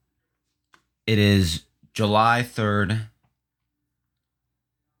It is July 3rd,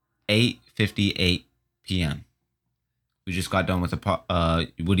 8:58 p.m. We just got done with what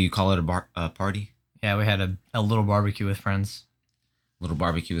do you call it, a party? Yeah, we had a little barbecue with friends. Little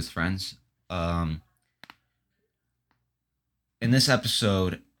barbecue with friends. Um, in this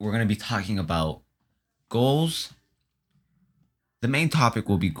episode, we're going to be talking about goals. The main topic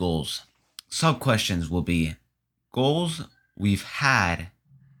will be goals. Sub questions will be goals we've had,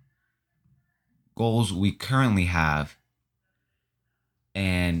 goals we currently have,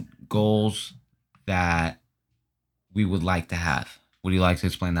 and goals that we would like to have. Would you like to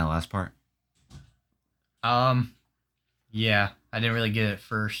explain that last part? Um, yeah, I didn't really get it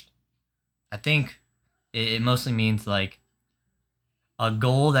first. I think it mostly means like a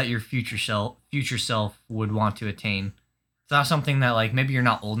goal that your future self would want to attain. It's not something that like maybe you're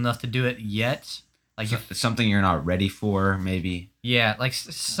not old enough to do it yet. Like So, if something you're not ready for, maybe. yeah, like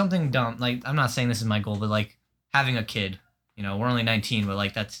something dumb. Like I'm not saying this is my goal, but like having a kid. We're only 19, but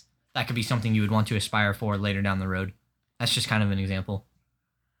like that could be something you would want to aspire for later down the road. That's just kind of an example.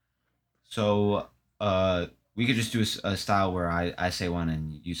 So, we could just do a style where I say one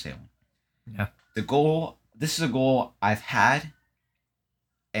and you say one. Yeah. The goal. This is a goal I've had,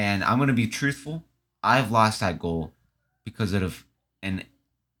 and I'm gonna be truthful. I've lost that goal because of an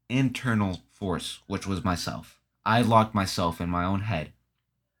internal force, which was myself. I locked myself in my own head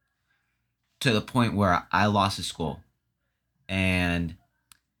to the point where I lost this goal, and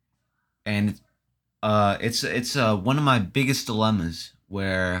it's one of my biggest dilemmas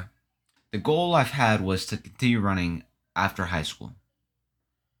where the goal I've had was to continue running after high school,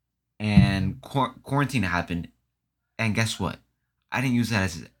 and quarantine happened, and guess what? I didn't use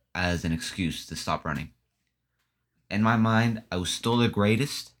that as an excuse to stop running. In my mind, I was still the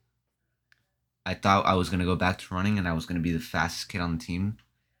greatest. I thought I was gonna go back to running, and I was gonna be the fastest kid on the team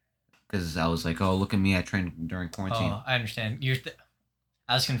because I was like, "Oh, look at me! I trained during quarantine." Oh, I understand.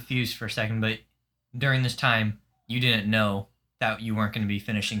 I was confused for a second, but during this time, you didn't know that you weren't going to be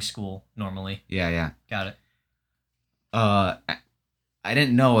finishing school normally. Yeah, yeah. Got it. I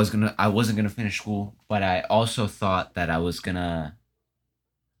didn't know I wasn't gonna finish school, but I also thought that I was gonna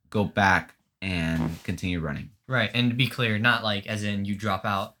go back and continue running. Right. And to be clear, not like as in you drop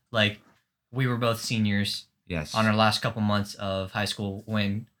out. Like we were both seniors on Yes. our last couple months of high school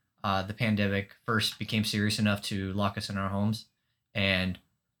when the pandemic first became serious enough to lock us in our homes. And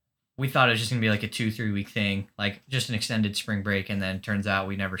we thought it was just going to be like a 2-3 week thing, like just an extended spring break. And then turns out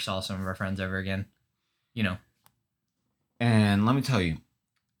we never saw some of our friends ever again. You know, And let me tell you,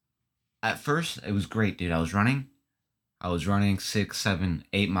 at first it was great, dude. I was running 6, 7,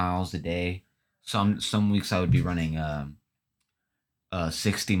 8 miles a day. Some weeks I would be running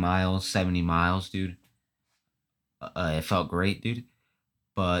 60 miles, 70 miles, dude. It felt great, dude.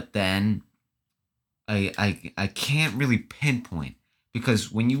 But then I can't really pinpoint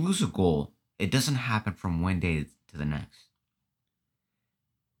because when you lose a goal, it doesn't happen from one day to the next.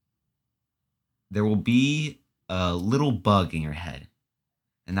 There will be a little bug in your head,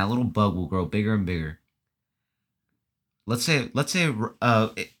 and that little bug will grow bigger and bigger. Let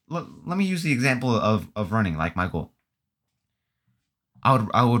me use the example of running like my goal.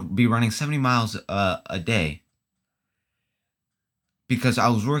 I would be running 70 miles a day because I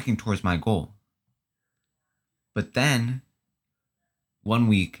was working towards my goal. But then one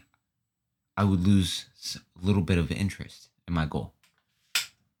week I would lose a little bit of interest in my goal.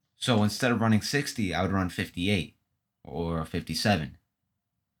 So instead of running 60, I would run 58 or 57.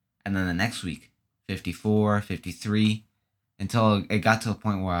 And then the next week, 54, 53, until it got to the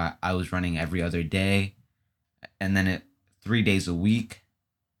point where I was running every other day, and then 3 days a week,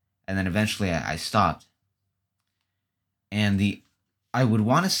 and then eventually I stopped. And I would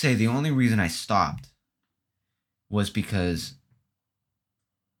want to say the only reason I stopped was because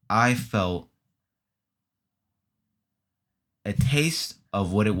I felt a taste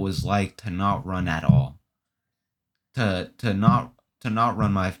of what it was like to not run at all, to not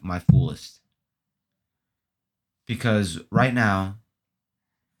run my fullest. Because right now,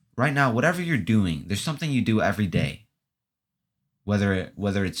 whatever you're doing, there's something you do every day. Whether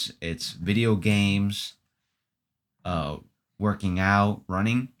it's video games, uh, working out,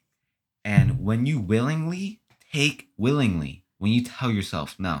 running, and when you when you tell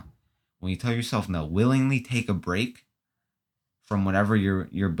yourself no, willingly take a break from whatever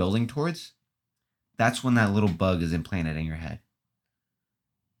you're building towards, that's when that little bug is implanted in your head.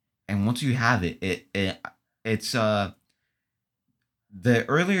 And once you have it's the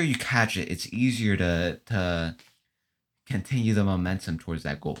earlier you catch it, it's easier to continue the momentum towards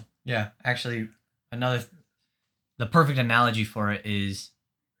that goal. yeah, actually, another the perfect analogy for it is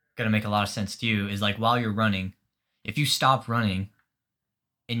gonna make a lot of sense to you is like while you're running, if you stop running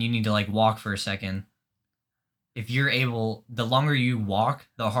and you need to like walk for a second, if you're able, the longer you walk,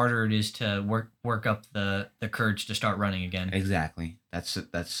 the harder it is to work up the courage to start running again. Exactly. That's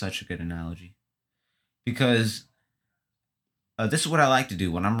such a good analogy. Because this is what I like to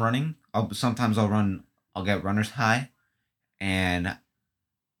do when I'm running. Sometimes I'll run. I'll get runner's high, and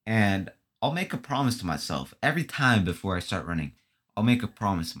I'll make a promise to myself every time before I start running. I'll make a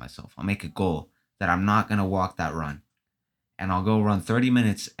promise to myself. I'll make a goal that I'm not gonna walk that run, and I'll go run 30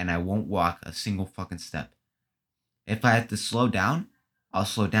 minutes, and I won't walk a single fucking step. If I have to slow down, I'll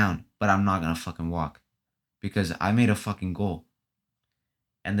slow down, but I'm not gonna fucking walk because I made a fucking goal.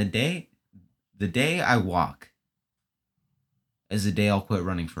 And the day I walk is the day I'll quit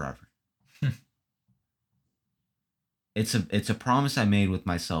running forever. It's a promise I made with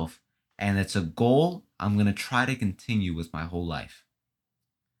myself, and it's a goal I'm gonna try to continue with my whole life.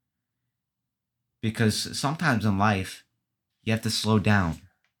 Because sometimes in life, you have to slow down.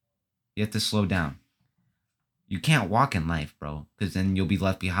 You have to slow down. You can't walk in life, bro, because then you'll be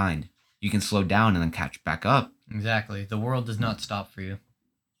left behind. You can slow down and then catch back up. Exactly. The world does not stop for you.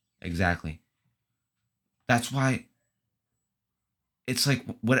 Exactly. That's why it's like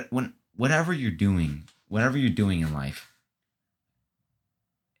whatever you're doing in life,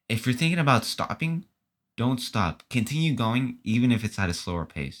 if you're thinking about stopping, don't stop. Continue going even if it's at a slower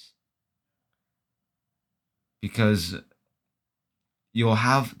pace. Because you'll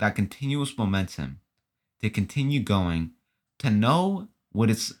have that continuous momentum to continue going, to know what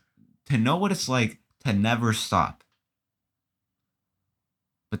it's like to never stop.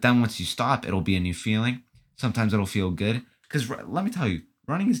 But then once you stop, it'll be a new feeling. Sometimes it'll feel good. Because let me tell you,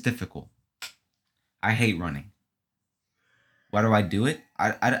 running is difficult. I hate running. Why do I do it?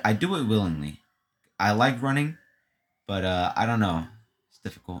 I do it willingly. I like running, but I don't know. It's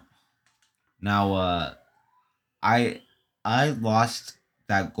difficult. Now, I lost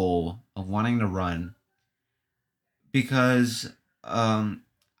that goal of wanting to run because I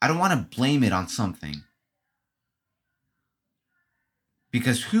don't want to blame it on something.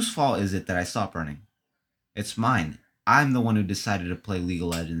 Because whose fault is it that I stopped running? It's mine. I'm the one who decided to play League of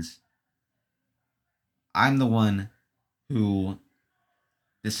Legends. I'm the one who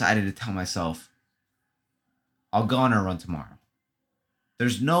decided to tell myself, I'll go on a run tomorrow.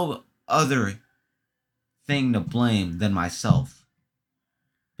 There's no other thing to blame than myself.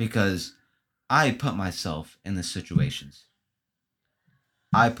 Because I put myself in the situations.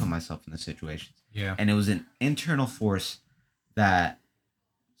 Yeah. And it was an internal force that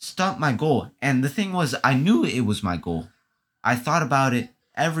stopped my goal. And the thing was, I knew it was my goal. I thought about it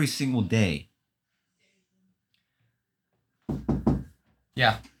every single day.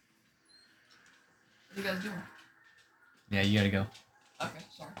 Yeah. What are you guys doing? Yeah, you gotta go. Okay,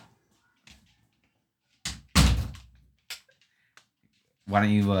 sorry. Why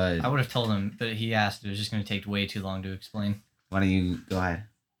don't you I would have told him, but he asked. It was just gonna take way too long to explain. why don't you go ahead?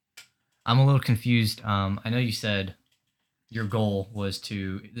 I'm a little confused. I know you said your goal was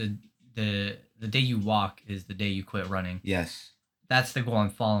to the day you walk is the day you quit running. Yes. That's the goal I'm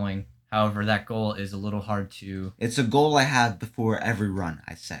following. However, that goal is a little hard to. It's a goal I have before every run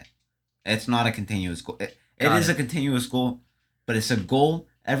I set. It's not a continuous goal. It is a continuous goal, but it's a goal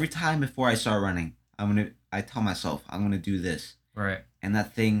every time before I start running. I tell myself I'm gonna do this. Right. And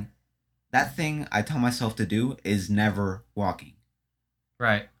that thing I tell myself to do is never walking.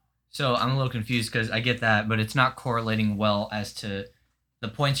 Right. So I'm a little confused because I get that, but it's not correlating well as to the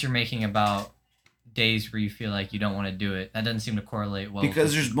points you're making about days where you feel like you don't want to do it. That doesn't seem to correlate well.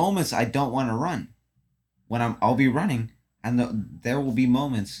 Because there's moments I don't want to run. When I'll be running, and there will be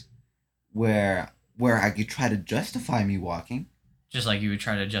moments where I could try to justify me walking. Just like you would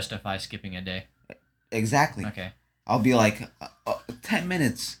try to justify skipping a day. Exactly. Okay. I'll be like, 10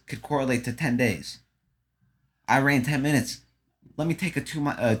 minutes could correlate to 10 days. I ran 10 minutes. Let me take a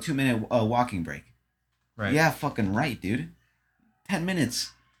 2-minute walking break. Right. Yeah, fucking right, dude. 10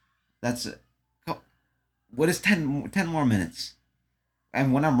 minutes. That's what is 10 more minutes?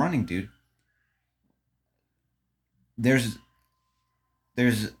 And when I'm running, dude, there's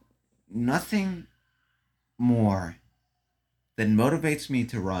nothing more that motivates me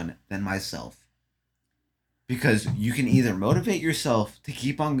to run than myself. Because you can either motivate yourself to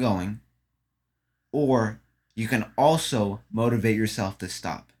keep on going, or you can also motivate yourself to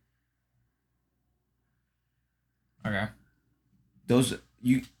stop. Okay.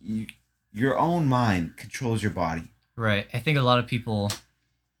 Your own mind controls your body. Right. I think a lot of people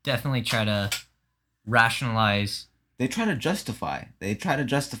definitely try to rationalize. They try to justify. They try to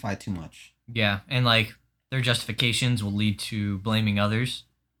justify too much. Yeah, and like their justifications will lead to blaming others.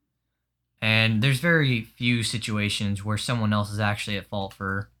 And there's very few situations where someone else is actually at fault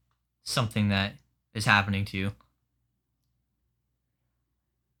for something that is happening to you.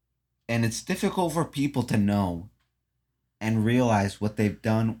 And it's difficult for people to know and realize what they've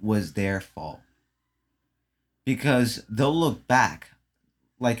done was their fault. Because they'll look back,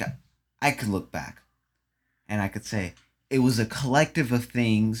 like I could look back and I could say, it was a collective of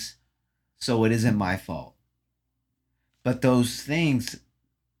things, so it isn't my fault. But those things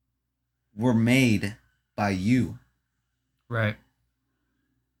were made by you. Right.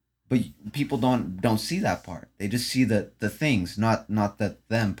 But people don't see that part. They just see the things, not the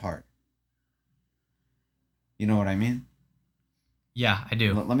them part. You know what I mean? Yeah, I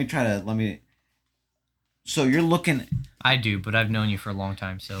do. Let me. So you're looking. I do, but I've known you for a long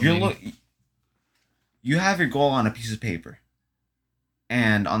time, so You're maybe. look. You have your goal on a piece of paper,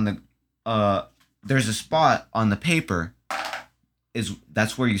 and on the there's a spot on the paper.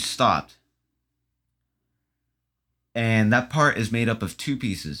 That's where you stopped, and that part is made up of two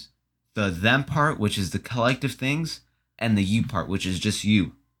pieces: the them part, which is the collective things, and the you part, which is just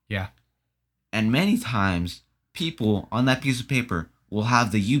you. Yeah. And many times, people on that piece of paper will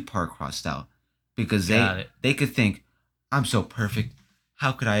have the you part crossed out because Got it. they could think, I'm so perfect.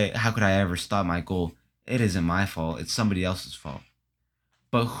 How could I ever stop my goal? It isn't my fault. It's somebody else's fault.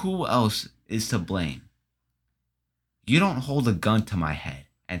 But who else is to blame? You don't hold a gun to my head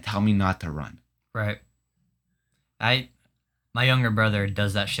and tell me not to run. Right. My younger brother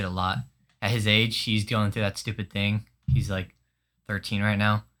does that shit a lot. At his age, he's going through that stupid thing. He's like 13 right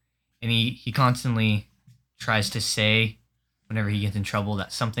now. And he constantly tries to say whenever he gets in trouble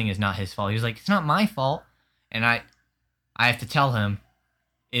that something is not his fault. He's like, it's not my fault. And I have to tell him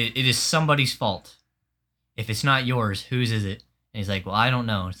it is somebody's fault. If it's not yours, whose is it? And he's like, well, I don't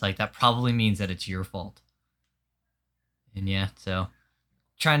know. It's like, that probably means that it's your fault. And yeah, so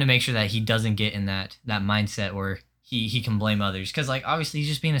trying to make sure that he doesn't get in that mindset where he can blame others. Because, like, obviously he's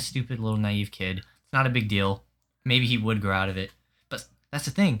just being a stupid little naive kid. It's not a big deal. Maybe he would grow out of it. But that's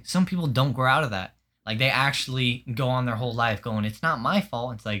the thing. Some people don't grow out of that. Like, they actually go on their whole life going, it's not my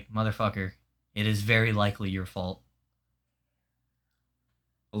fault. It's like, motherfucker, it is very likely your fault.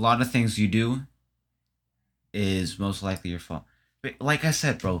 A lot of things you do is most likely your fault. But like I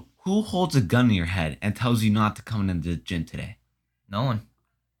said, bro, who holds a gun in your head and tells you not to come into the gym today? No one.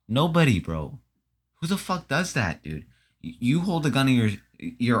 Nobody, bro. Who the fuck does that, dude? You hold a gun in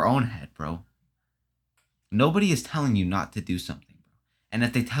your own head, bro. Nobody is telling you not to do something, bro. And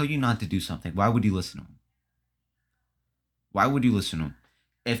if they tell you not to do something, why would you listen to them? Why would you listen to them?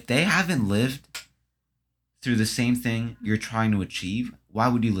 If they haven't lived through the same thing you're trying to achieve, why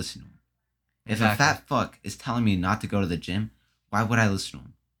would you listen to them? If a Exactly. fat fuck is telling me not to go to the gym, why would I listen to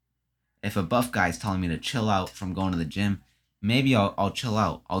him? If a buff guy is telling me to chill out from going to the gym, maybe I'll chill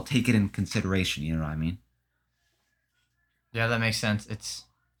out. I'll take it in consideration, you know what I mean? Yeah, that makes sense. It's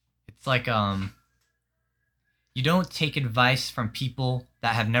like you don't take advice from people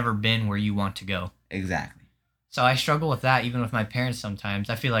that have never been where you want to go. Exactly. So I struggle with that even with my parents sometimes.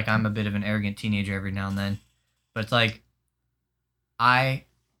 I feel like I'm a bit of an arrogant teenager every now and then. But it's like I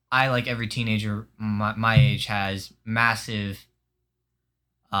like every teenager my age has massive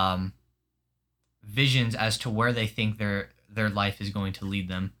visions as to where they think their life is going to lead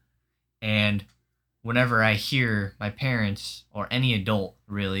them. And whenever I hear my parents or any adult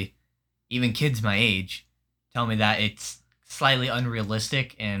really, even kids my age, tell me that it's slightly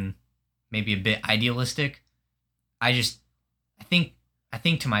unrealistic and maybe a bit idealistic, I think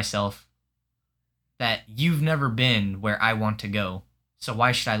to myself that you've never been where I want to go. So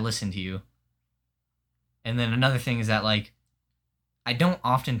why should I listen to you? And then another thing is that, like, I don't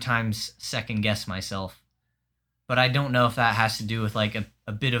oftentimes second guess myself, but I don't know if that has to do with like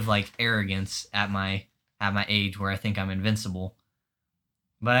a bit of like arrogance at my age where I think I'm invincible.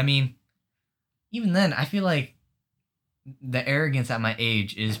 But I mean, even then, I feel like the arrogance at my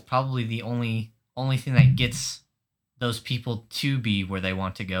age is probably the only thing that gets those people to be where they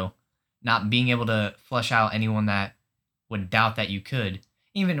want to go. Not being able to flush out anyone that would doubt that you could.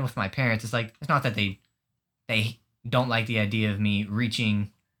 Even with my parents, it's like, it's not that they don't like the idea of me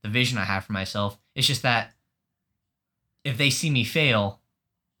reaching the vision I have for myself. It's just that if they see me fail,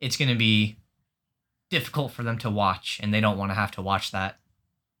 it's going to be difficult for them to watch, and they don't want to have to watch that.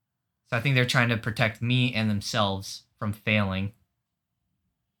 So I think they're trying to protect me and themselves from failing.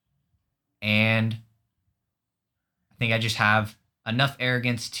 And I think I just have enough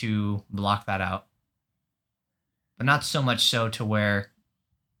arrogance to block that out. But not so much so to where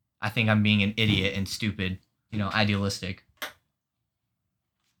I think I'm being an idiot and stupid, Have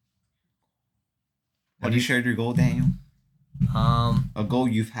you shared your goal, Daniel? A goal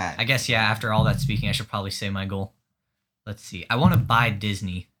you've had. I guess yeah. After all that speaking, I should probably say my goal. Let's see. I want to buy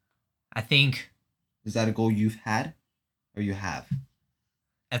Disney. I think Is that a goal you've had, or you have?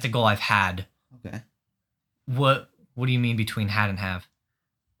 that's a goal I've had. Okay. What do you mean between had and have?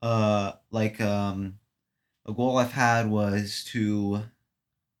 A goal I've had was to.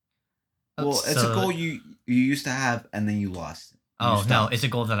 Well, it's a So- goal you used to have and then you lost. You Oh no, stopped. it's a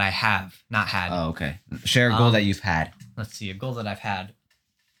goal that I have, not had. Oh, okay. Share a goal that you've had. Let's see, a goal that I've had.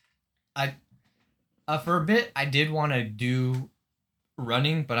 I for a bit I did want to do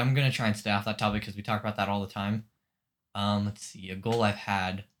running, but I'm gonna try and stay off that topic because we talk about that all the time. Let's see, a goal I've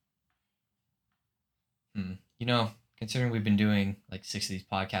had. You know, considering we've been doing like 6 of these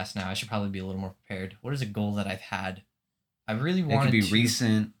podcasts now, I should probably be a little more prepared. What is a goal that I've had? I really It wanted could be to.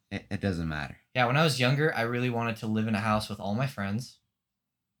 recent. It doesn't matter. Yeah, when I was younger, I really wanted to live in a house with all my friends.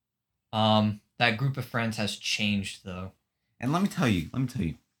 That group of friends has changed though. And let me tell you.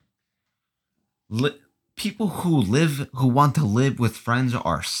 People who want to live with friends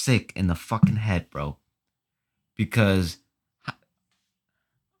are sick in the fucking head, bro. Because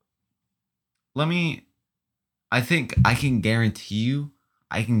I think I can guarantee you,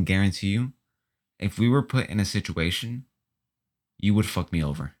 if we were put in a situation, you would fuck me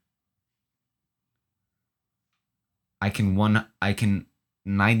over. I can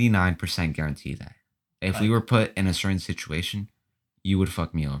 99% guarantee that. If we Right. were put in a certain situation, you would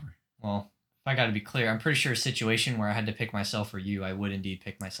fuck me over. Well, if I got to be clear, I'm pretty sure a situation where I had to pick myself or you, I would indeed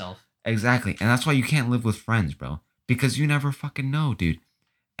pick myself. Exactly. And that's why you can't live with friends, bro. Because you never fucking know, dude.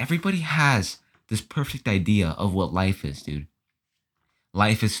 Everybody has this perfect idea of what life is, dude.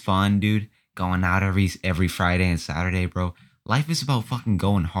 Life is fun, dude. Going out every Friday and Saturday, bro. Life is about fucking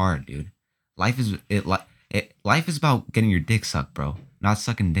going hard, dude. Life is about getting your dick sucked, bro. Not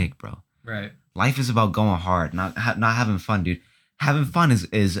sucking dick, bro. Right. Life is about going hard, not having fun, dude. Having fun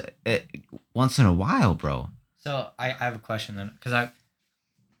is once in a while, bro. So I have a question then,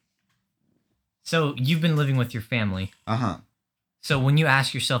 So you've been living with your family. Uh-huh. So when you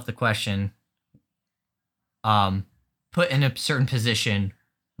ask yourself the question, put in a certain position,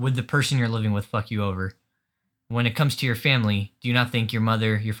 would the person you're living with fuck you over? When it comes to your family, do you not think your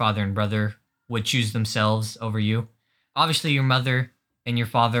mother, your father, and brother would choose themselves over you? Obviously, your mother and your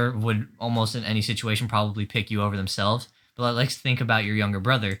father would almost in any situation probably pick you over themselves. But let's think about your younger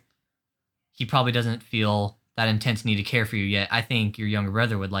brother. He probably doesn't feel that intense need to care for you yet. I think your younger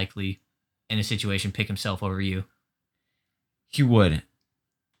brother would likely, in a situation, pick himself over you. He would.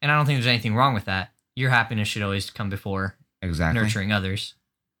 And I don't think there's anything wrong with that. Your happiness should always come before Exactly. nurturing others.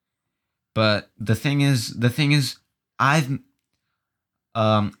 But the thing is, I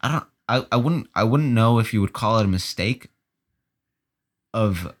wouldn't know if you would call it a mistake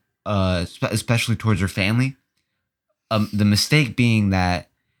of especially towards your family. The mistake being that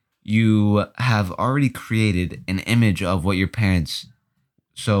you have already created an image of what your parents.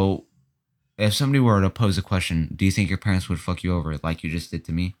 So, if somebody were to pose a question, do you think your parents would fuck you over like you just did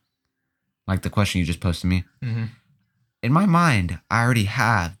to me? Like the question you just posed to me? Mm-hmm. In my mind, I already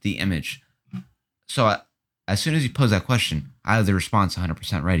have the image. So as soon as you pose that question, I have the response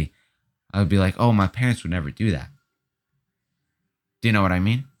 100% ready. I would be like, oh, my parents would never do that. Do you know what I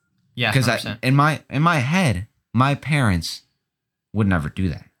mean? Yeah, Because 100%. in my head, my parents would never do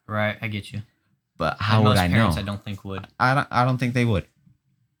that. Right, I get you. But how And would most I know? parents, I don't think would. I don't think they would.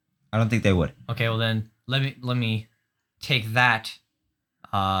 I don't think they would. Okay, well then let me take that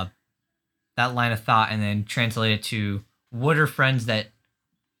that line of thought and then translate it to what are friends that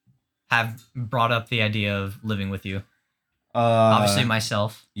have brought up the idea of living with you? Obviously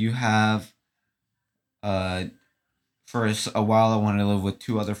myself. You have for a while I wanted to live with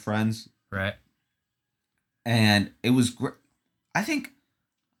two other friends, Right. and it was great. I think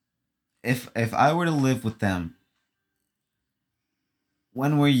if I were to live with them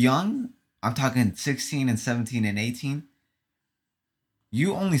when we're young, I'm talking 16 and 17 and 18,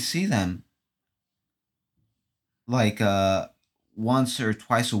 you only see them like once or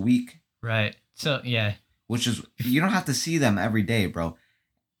twice a week, Right. So yeah. which is you don't have to see them every day, bro.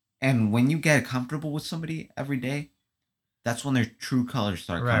 And when you get comfortable with somebody every day, that's when their true colors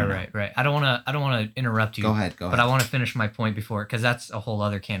start coming out. Right. I don't want to interrupt you. Go ahead. But I want to finish my point before, because that's a whole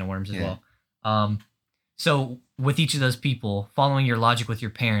other can of worms as Yeah. well. So with each of those people, following your logic with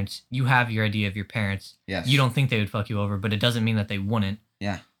your parents, you have your idea of your parents. Yes. You don't think they would fuck you over, but it doesn't mean that they wouldn't.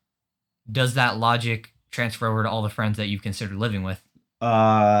 Yeah. Does that logic transfer over to all the friends that you've considered living with?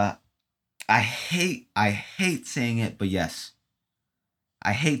 I hate saying it, but yes.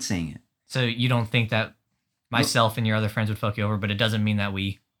 I hate saying it. So you don't think that myself and your other friends would fuck you over, but it doesn't mean that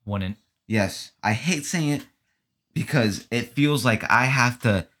we wouldn't. Yes. I hate saying it, because it feels like I have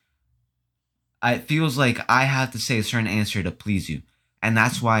to say a certain answer to please you. And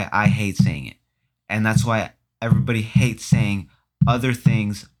that's why I hate saying it. And that's why everybody hates saying other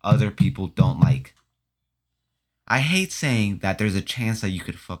things other people don't like. I hate saying that there's a chance that you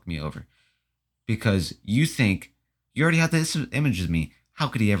could fuck me over. Because you think you already have this image of me. How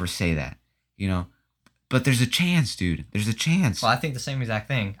could he ever say that? You know? But there's a chance, dude. There's a chance. Well, I think the same exact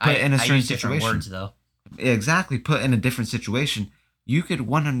thing. Put in a certain I use different situation. words though. Exactly. Put in a different situation, you could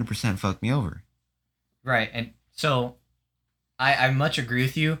 100% fuck me over. Right, and so I much agree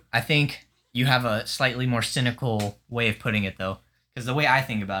with you. I think you have a slightly more cynical way of putting it though, because the way I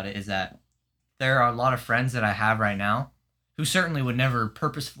think about it is that there are a lot of friends that I have right now who certainly would never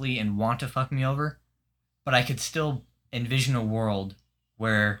purposefully and want to fuck me over, but I could still envision a world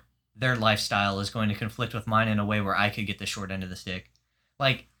where their lifestyle is going to conflict with mine in a way where I could get the short end of the stick.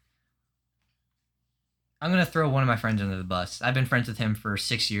 Like, I'm going to throw one of my friends under the bus. I've been friends with him for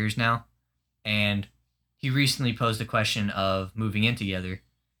 6 years now, and he recently posed the question of moving in together.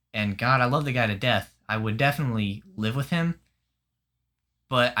 And God, I love the guy to death. I would definitely live with him,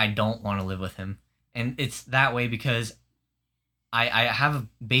 but I don't want to live with him. And it's that way because I have a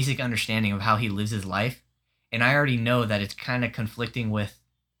basic understanding of how he lives his life, and I already know that it's kind of conflicting with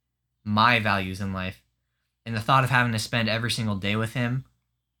my values in life. And the thought of having to spend every single day with him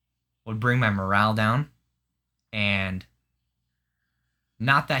would bring my morale down. And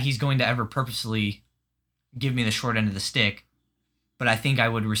not that he's going to ever purposely give me the short end of the stick, but I think I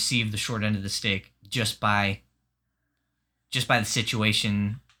would receive the short end of the stick just by the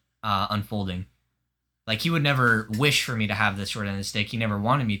situation unfolding. Like, he would never wish for me to have the short end of the stick. He never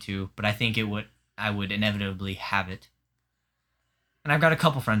wanted me to, but I think I would inevitably have it. And I've got a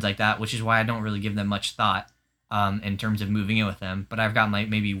couple friends like that, which is why I don't really give them much thought in terms of moving in with them. But I've got like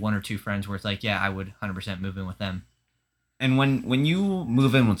maybe one or two friends where it's like, yeah, I would 100% move in with them. And when you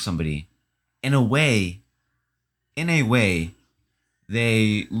move in with somebody, in a way,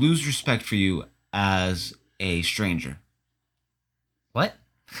 they lose respect for you as a stranger. What?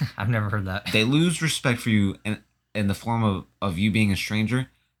 I've never heard that. They lose respect for you in the form of you being a stranger,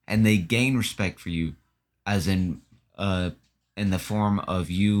 and they gain respect for you as in the form of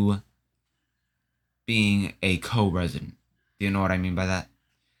you being a co-resident. Do you know what I mean by that?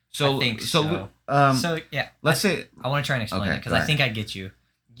 I think so. So yeah, let's say I want to try and explain it because I think I get you.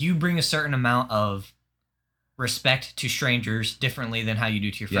 You bring a certain amount of respect to strangers differently than how you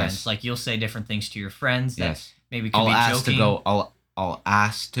do to your friends. Yes. Like, you'll say different things to your friends that yes, maybe could I'll be ask joking. to go. I'll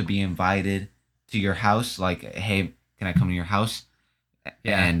ask to be invited to your house. Like, hey, can I come to your house?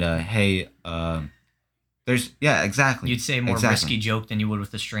 Yeah. And hey, there's exactly. You'd say more risky joke than you would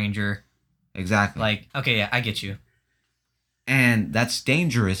with a stranger. Exactly. Like, okay, yeah, I get you. And that's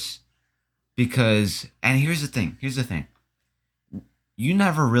dangerous because, and here's the thing. You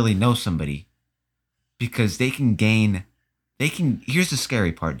never really know somebody because here's the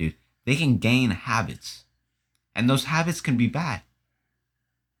scary part, dude. They can gain habits, and those habits can be bad.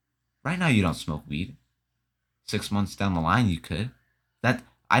 Right now, you don't smoke weed. 6 months down the line, you could.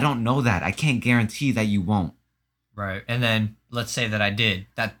 I don't know that. I can't guarantee that you won't. Right. And then let's say that I did.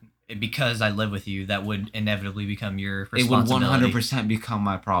 That, because I live with you, that would inevitably become your responsibility. It would 100% become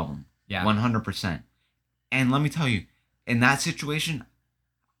my problem. Yeah. 100%. And let me tell you, in that situation,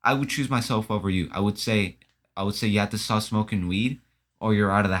 I would choose myself over you. I would say you have to stop smoking weed or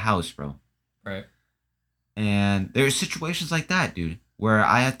you're out of the house, bro. Right. And there's situations like that, dude, where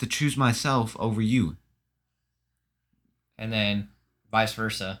I have to choose myself over you. And then vice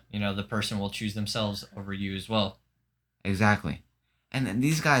versa. You know, the person will choose themselves over you as well. Exactly. And then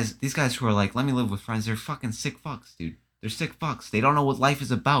these guys who are like, let me live with friends, they're fucking sick fucks, dude. They're sick fucks. They don't know what life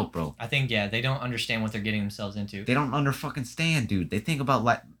is about, bro. I think, yeah, they don't understand what they're getting themselves into. They don't fucking stand, dude. They think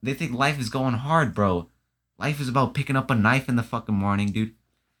life is going hard, bro. Life is about picking up a knife in the fucking morning, dude.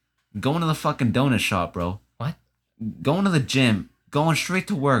 Going to the fucking donut shop, bro. What? Going to the gym. Going straight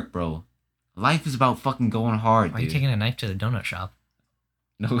to work, bro. Life is about fucking going hard, Why dude. are you taking a knife to the donut shop?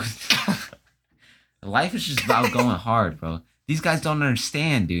 No. Life is just about going hard, bro. These guys don't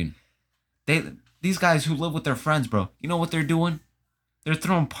understand, dude. These guys who live with their friends, bro. You know what they're doing? They're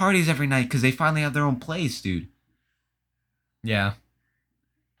throwing parties every night because they finally have their own place, dude. Yeah.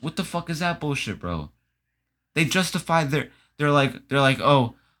 What the fuck is that bullshit, bro? They justify they're like,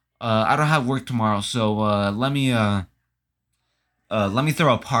 oh, I don't have work tomorrow, so let me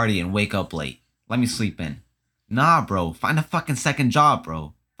throw a party and wake up late. Let me sleep in. Nah, bro. Find a fucking second job,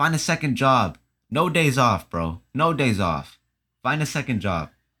 bro. Find a second job. No days off, bro. No days off. Find a second job.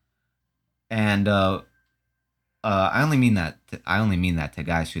 And I only mean that to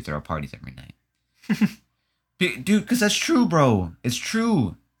guys who throw parties every night. Dude, because that's true, bro. It's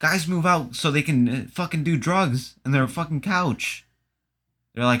true. Guys move out so they can fucking do drugs in their fucking couch.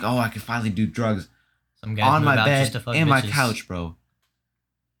 They're like, oh, I can finally do drugs Some guys on move my out just bed, to fuck in my bitches. couch, bro.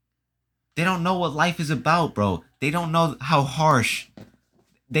 They don't know what life is about, bro. They don't know how harsh.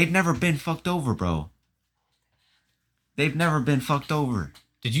 They've never been fucked over, bro. They've never been fucked over.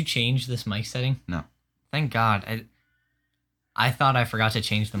 Did you change this mic setting? No. Thank God. I thought I forgot to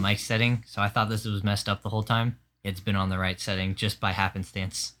change the mic setting, so I thought this was messed up the whole time. It's been on the right setting just by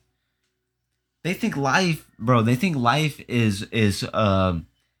happenstance. They think life, bro. They think life they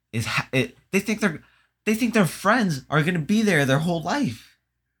think their friends are gonna be there their whole life.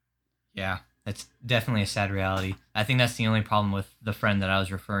 Yeah, that's definitely a sad reality. I think that's the only problem with the friend that I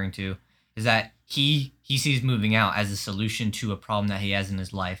was referring to, is that he sees moving out as a solution to a problem that he has in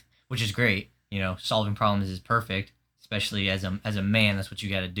his life, which is great. You know, solving problems is perfect, especially as a man. That's what you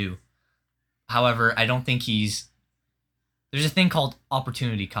got to do. However, I don't think there's a thing called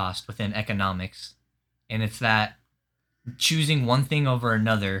opportunity cost within economics, and it's that choosing one thing over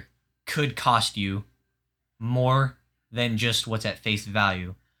another could cost you more than just what's at face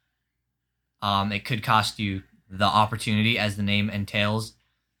value. It could cost you the opportunity, as the name entails.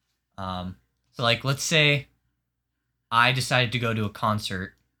 So, like, let's say I decided to go to a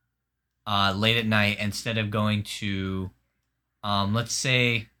concert late at night instead of going to, let's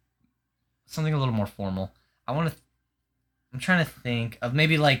say, something a little more formal. I'm trying to think of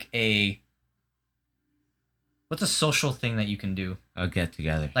maybe like what's a social thing that you can do? A get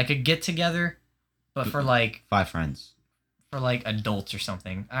together. Like a get together, but for like 5 friends. Adults or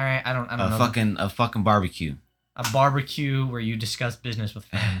something. All right, I don't know. A fucking barbecue. A barbecue where you discuss business with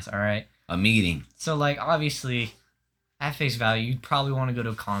friends. All right. A meeting. So, like, obviously, at face value, you'd probably want to go to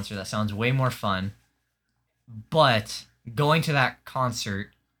a concert. That sounds way more fun. But going to that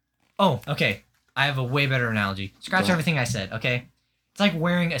concert. Oh, okay. I have a way better analogy. Scratch everything I said, okay? It's like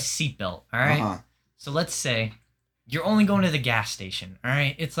wearing a seatbelt, all right? Uh-huh. So let's say you're only going to the gas station, all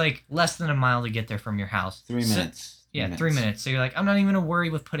right? It's like less than a mile to get there from your house. 3 minutes. Yeah, 3 minutes. So you're like, I'm not even going to worry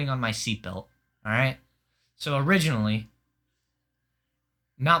with putting on my seatbelt, all right? So originally,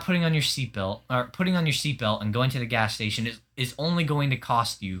 not putting on your seatbelt, or putting on your seatbelt and going to the gas station is only going to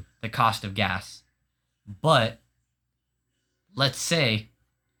cost you the cost of gas. But let's say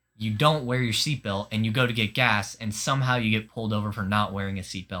you don't wear your seatbelt and you go to get gas and somehow you get pulled over for not wearing a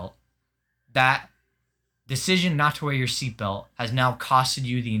seatbelt. That decision not to wear your seatbelt has now costed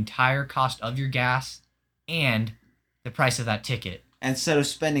you the entire cost of your gas and the price of that ticket. Instead of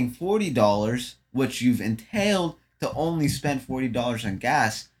spending $40, which you've entailed to only spend $40 on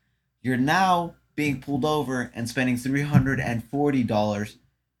gas, you're now being pulled over and spending $340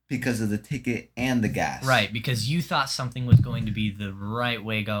 because of the ticket and the gas. Right, because you thought something was going to be the right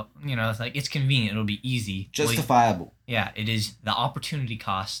way go. You know, it's like, it's convenient, it'll be easy. Justifiable. Well, yeah, it is the opportunity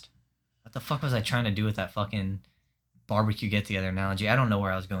cost. What the fuck was I trying to do with that fucking barbecue get-together analogy? I don't know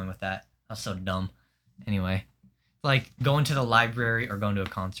where I was going with that. I was so dumb. Anyway, like going to the library or going to a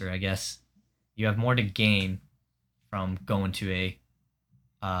concert, I guess. You have more to gain from going to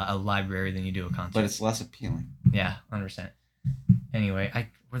a library than you do a concert. But it's less appealing. Yeah, 100%. Anyway,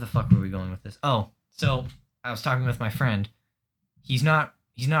 where the fuck were we going with this? Oh, so I was talking with my friend. He's not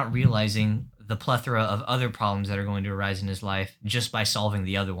realizing the plethora of other problems that are going to arise in his life just by solving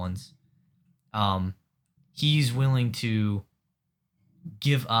the other ones. He's willing to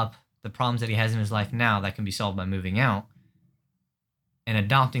give up the problems that he has in his life now that can be solved by moving out and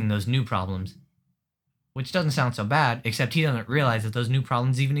adopting those new problems, which doesn't sound so bad, except he doesn't realize that those new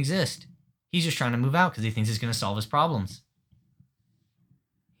problems even exist. He's just trying to move out because he thinks it's going to solve his problems.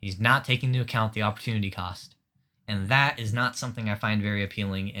 He's not taking into account the opportunity cost. And that is not something I find very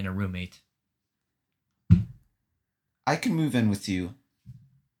appealing in a roommate. I can move in with you.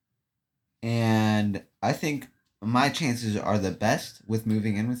 And I think my chances are the best with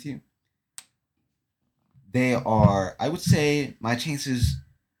moving in with you. They are, I would say my chances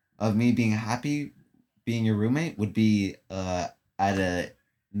of me being happy being your roommate would be at a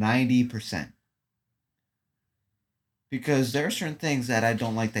 90%. Because there are certain things that I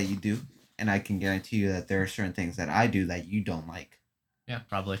don't like that you do, and I can guarantee you that there are certain things that I do that you don't like. Yeah,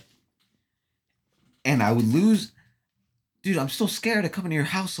 probably. And I would lose. Dude, I'm still scared of coming to your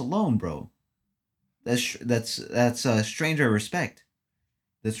house alone, bro. That's a stranger respect.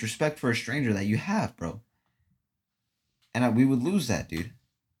 That's respect for a stranger that you have, bro. And we would lose that, dude.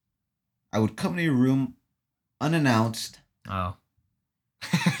 I would come to your room unannounced. Oh.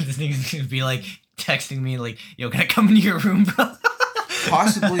 This nigga's gonna be like texting me like, yo, can I come into your room, bro?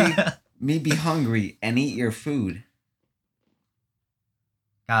 Possibly me be hungry and eat your food.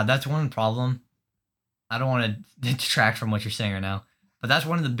 God, that's one problem. I don't want to detract from what you're saying right now, but that's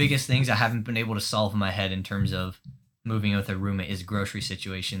one of the biggest things I haven't been able to solve in my head in terms of moving with a roommate is grocery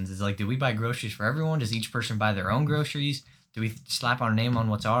situations. Is like, do we buy groceries for everyone? Does each person buy their own groceries? Do we slap our name on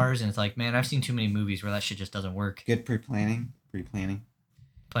what's ours? And it's like, man, I've seen too many movies where that shit just doesn't work. Good pre-planning. Pre-planning.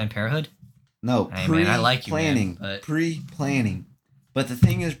 Planned Parenthood? No, Hey, man, I like you, man, pre-planning. but- Pre-planning. But the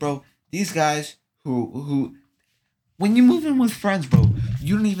thing is, bro, these guys who when you move in with friends, bro,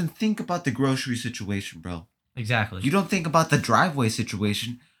 you don't even think about the grocery situation, bro. Exactly. You don't think about the driveway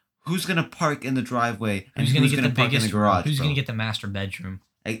situation. Who's gonna park in the driveway and Who's gonna get the park in biggest the garage? Who's bro? gonna get the master bedroom?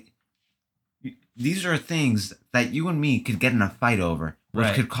 Like, these are things that you and me could get in a fight over, which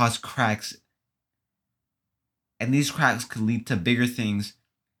Right. could cause cracks, and these cracks could lead to bigger things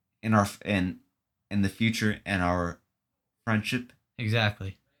in our in the future and our friendship.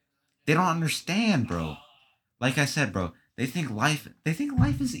 Exactly. They don't understand, bro. Like I said, bro, they think life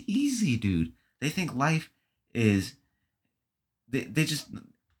is easy, dude. They think life is they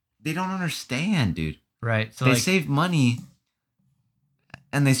don't understand, dude. Right. So They like, save money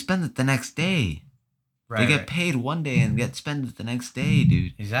and they spend it the next day. right, They get right. paid one day and get spent it the next day,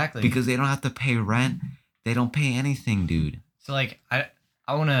 dude. Exactly. Because they don't have to pay rent. They don't pay anything, dude. So like, I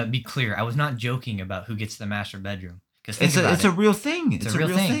want to be clear. I was not joking about who gets the master bedroom because It's a real thing. It's a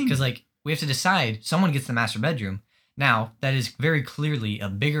real thing because like we have to decide someone gets the master bedroom. Now that is very clearly a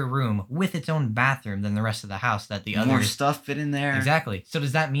bigger room with its own bathroom than the rest of the house that the more others. stuff fit in there. Exactly. So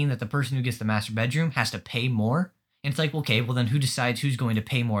does that mean that the person who gets the master bedroom has to pay more? And it's like, okay, well then who decides who's going to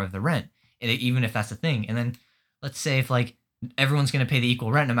pay more of the rent? Even if that's the thing. And then let's say if like everyone's going to pay the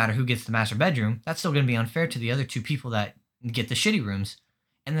equal rent no matter who gets the master bedroom, that's still going to be unfair to the other two people that get the shitty rooms.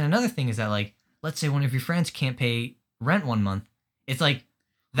 And then another thing is that like, let's say one of your friends can't pay rent 1 month. It's like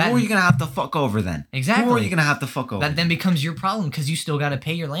that. Who are you gonna have to fuck over then? Exactly. Who are you gonna have to fuck over? That then becomes your problem because you still got to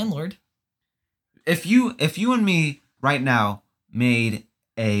pay your landlord. If you and me right now made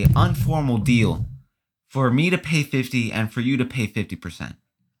a informal deal for me to pay 50 and for you to pay 50%,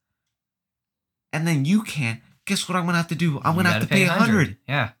 and then you can't, guess what I'm gonna have to do? I'm You gonna have gotta to pay 100.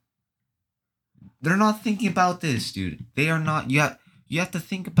 Yeah. They're not thinking about this, dude. They are not. You have to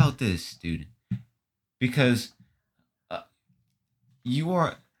think about this, dude, because you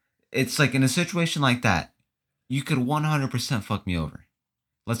are. It's like in a situation like that, you could 100% fuck me over.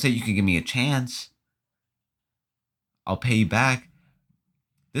 Let's say you could give me a chance. I'll pay you back.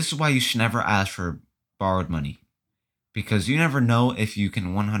 This is why you should never ask for borrowed money, because you never know if you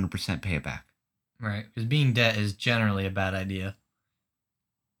can 100% pay it back. Right. Because being debt is generally a bad idea.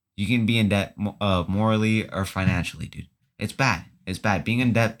 You can be in debt morally or financially, dude. It's bad. It's bad. Being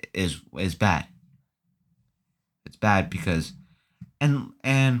in debt is bad. It's bad because and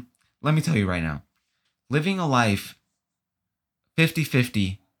let me tell you right now, living a life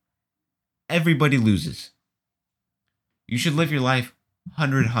 50-50, everybody loses. You should live your life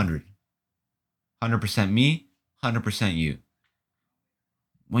 100-100. 100% me, 100% you.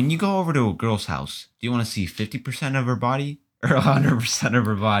 When you go over to a girl's house, do you want to see 50% of her body or 100% of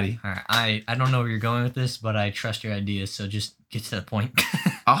her body? All right. I don't know where you're going with this, but I trust your ideas. So just get to the point.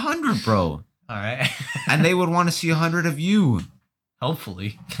 100, bro. All right. And they would want to see 100 of you.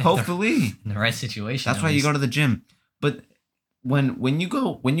 Hopefully. Hopefully. In the right situation. That's why you go to the gym. But when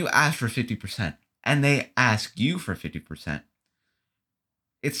you ask for 50% and they ask you for 50%,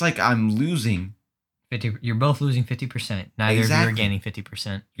 it's like I'm losing. 50. You're both losing 50%. Neither of you Exactly. are gaining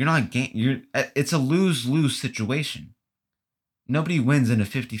 50%. You're not it's a lose-lose situation. Nobody wins in a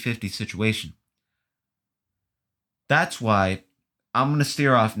 50-50 situation. That's why I'm going to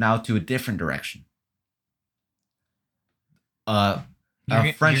steer off now to a different direction.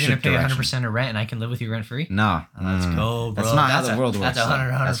 You're Friendship going to pay direction. 100% of rent and I can live with you rent free? No. Let's go, bro. That's not how the world works. That's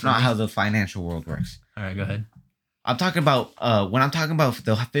 100, That's not how the financial world works. All right, go ahead. I'm talking about when I'm talking about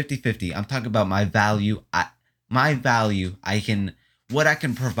the 50-50, I'm talking about my value. What I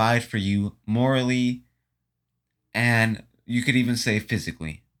can provide for you morally, and you could even say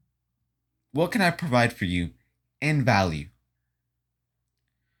physically. What can I provide for you in value?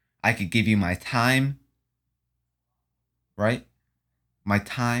 I could give you my time, right? My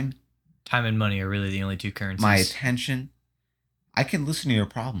time, Time and money are really the only two currencies. my attention. I can listen to your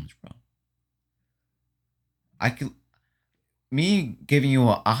problems, bro. Me giving you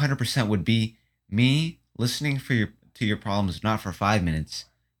 100% would be me listening to your problems, not for 5 minutes,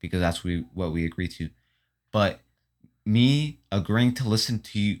 because that's what we agreed to, but me agreeing to listen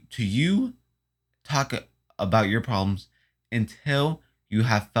to you talk about your problems until you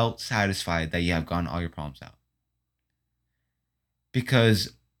have felt satisfied that you have gotten all your problems out.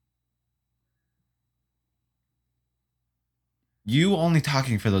 Because you only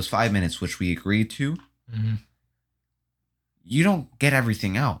talking for those 5 minutes, which we agreed to, Mm-hmm. You don't get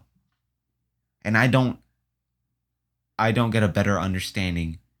everything out. And I don't get a better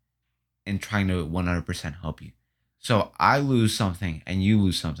understanding in trying to 100% help you. So I lose something and you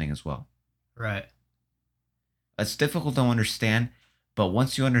lose something as well. Right. It's difficult to understand, but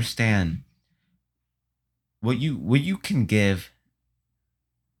once you understand what you can give,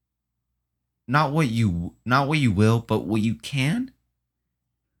 not what you will, but what you can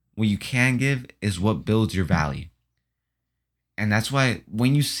give is what builds your value. And that's why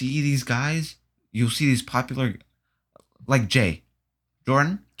when you see these guys, you'll see these popular, like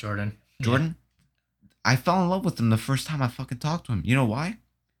Jordan. Yeah. I fell in love with him the first time I fucking talked to him. You know why?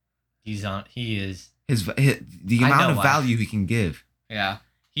 He is. The I amount know of why. value he can give. Yeah.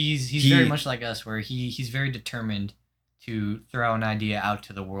 He's He- very much like us, where he's very determined to throw an idea out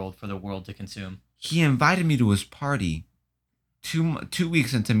to the world for the world to consume. He invited me to his party 2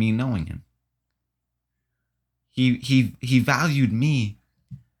 weeks into me knowing him. He valued me.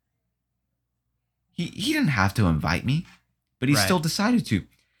 He didn't have to invite me, but he Right. still decided to.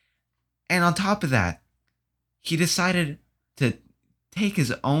 And on top of that, he decided to take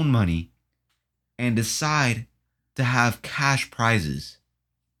his own money and decide to have cash prizes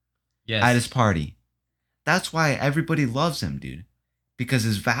Yes. at his party. That's why everybody loves him, dude. Because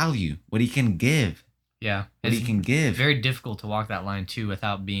his value, what he can give, Yeah. what It's he can give. very difficult to walk that line too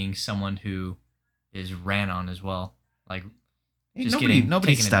without being someone who is ran on as well. Like just nobody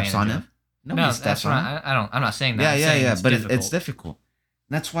taken steps advantage on of. him. Nobody No, steps that's on right. him. I don't. I'm not saying that. Yeah, I'm yeah, saying yeah. It's But difficult. it's difficult.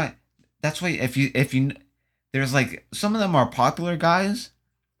 That's why if you there's like some of them are popular guys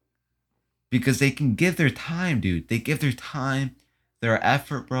because they can give their time, dude. They give their time, their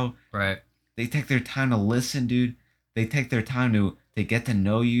effort, bro. Right. They take their time to listen, dude. They take their time to get to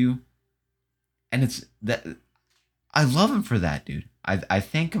know you. And it's that I love him for that, dude. I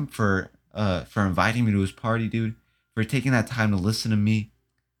thank him for inviting me to his party, dude. For taking that time to listen to me.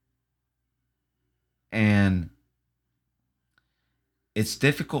 And it's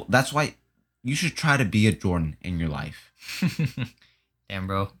difficult. That's why you should try to be a Jordan in your life. Damn,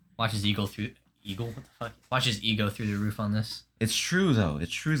 bro. Watch his ego through. What the fuck? Watch his ego through the roof on this. It's true though.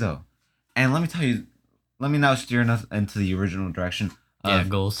 And let me tell you, let me now steer us into the original direction. Yeah,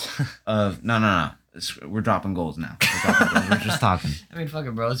 goals. No. We're dropping goals now. We're just talking. I mean, fuck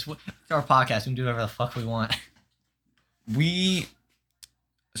it, bro. It's our podcast. We can do whatever the fuck we want.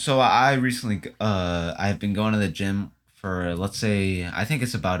 So I recently I've been going to the gym for, let's say, I think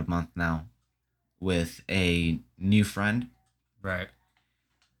it's about a month now, with a new friend. Right.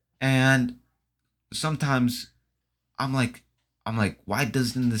 And sometimes I'm like, why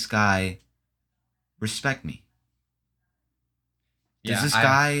doesn't this guy respect me? Yeah, this I've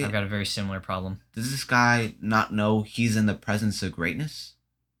guy- got a very similar problem. Does this guy not know he's in the presence of greatness?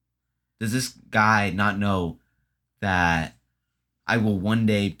 Does this guy not know that I will one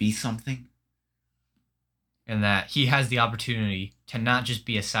day be something? And that he has the opportunity to not just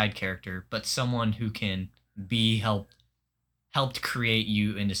be a side character, but someone who can be helped create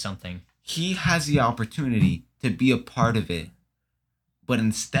you into something. He has the opportunity to be a part of it, but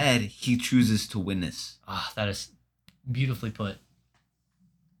instead he chooses to witness. Ah, that is beautifully put.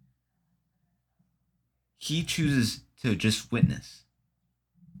 He chooses to just witness.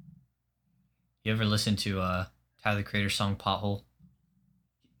 You ever listen to Tyler the Creator's song Pothole?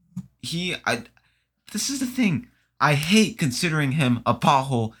 This is the thing. I hate considering him a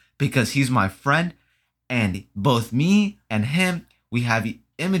pothole because he's my friend, and both me and him, we have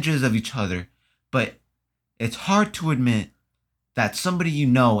images of each other, but it's hard to admit that somebody you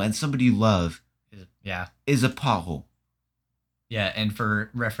know and somebody you love Yeah. is a pothole. Yeah, and for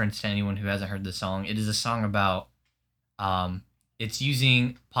reference to anyone who hasn't heard the song, it is a song about it's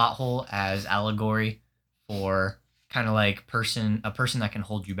using pothole as allegory for kind of like a person that can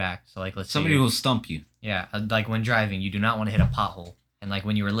hold you back. So like let's say Somebody will stump you. yeah, like when driving, you do not want to hit a pothole. And like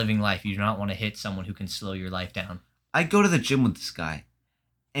when you are living life, you do not want to hit someone who can slow your life down. I go to the gym with this guy,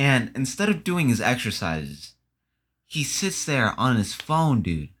 and instead of doing his exercises, he sits there on his phone,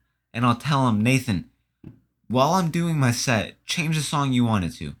 dude. And I'll tell him, Nathan, while I'm doing my set, change the song you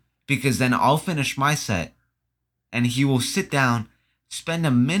wanted to, because then I'll finish my set, and he will sit down, spend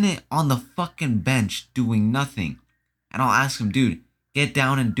a minute on the fucking bench doing nothing. And I'll ask him, dude, get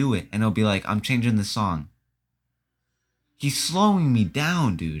down and do it. And he'll be like, I'm changing the song. He's slowing me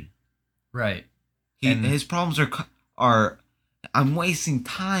down, dude. Right. His problems are I'm wasting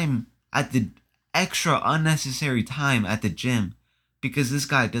time at the extra unnecessary time at the gym because this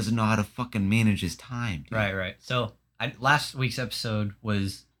guy doesn't know how to fucking manage his time, dude. Right. So last week's episode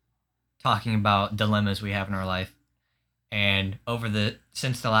was talking about dilemmas we have in our life. And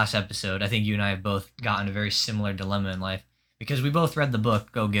since the last episode, I think you and I have both gotten a very similar dilemma in life because we both read the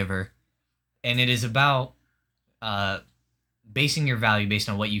book Go Giver, and it is about basing your value based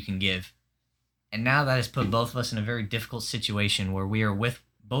on what you can give. And now that has put both of us in a very difficult situation where we are with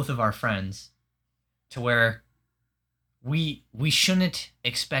both of our friends to where we shouldn't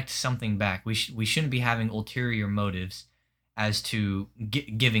expect something back. We shouldn't be having ulterior motives as to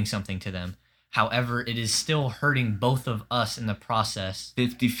giving something to them. However, it is still hurting both of us in the process.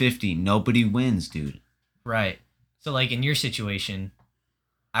 50-50. Nobody wins, dude. Right. So like in your situation,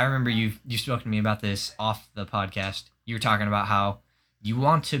 I remember you spoke to me about this off the podcast. You were talking about how you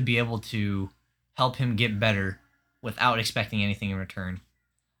want to be able to help him get better without expecting anything in return.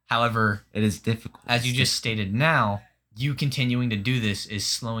 However, It is difficult. as you just stated now, you continuing to do this is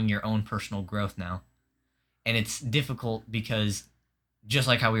slowing your own personal growth now. And it's difficult because just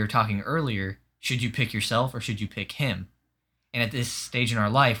like how we were talking earlier, should you pick yourself or should you pick him? And at this stage in our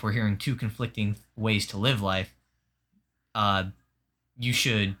life, we're hearing two conflicting ways to live life. You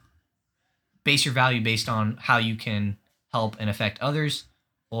should base your value based on how you can help and affect others,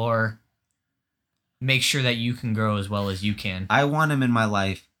 or make sure that you can grow as well as you can. I want him in my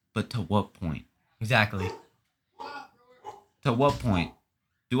life, but to what point? Exactly. To what point?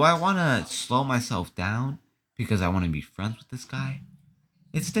 Do I want to slow myself down because I want to be friends with this guy?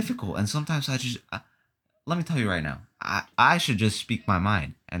 It's difficult, and sometimes I just... let me tell you right now, I should just speak my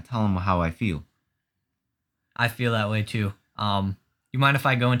mind and tell him how I feel. I feel that way too. You mind if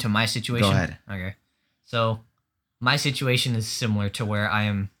I go into my situation? Go ahead. Okay. So, my situation is similar to where I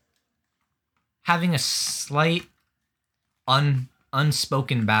am having a slight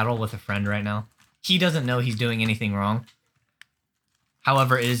unspoken battle with a friend right now. He doesn't know he's doing anything wrong.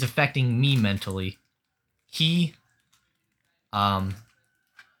 However, it is affecting me mentally. He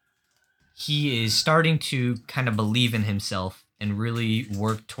is starting to kind of believe in himself and really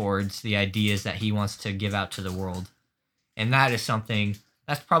work towards the ideas that he wants to give out to the world. And that is something,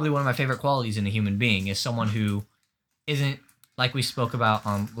 that's probably one of my favorite qualities in a human being, is someone who isn't, like we spoke about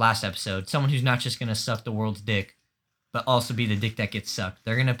on last episode, someone who's not just going to suck the world's dick, but also be the dick that gets sucked.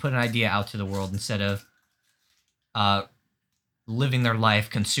 They're going to put an idea out to the world instead of living their life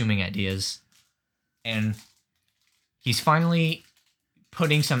consuming ideas. And he's finally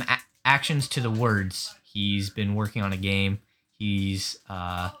putting some actions to the words. He's been working on a game. He's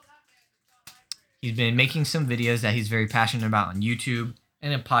been making some videos that he's very passionate about on YouTube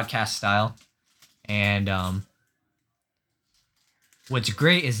in a podcast style. And what's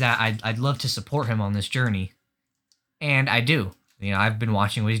great is that I'd love to support him on this journey. And I do. You know, I've been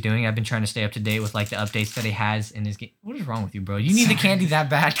watching what he's doing. I've been trying to stay up to date with like the updates that he has in his game. What is wrong with you, bro? You need the candy that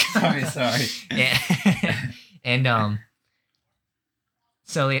bad? Sorry. Yeah. And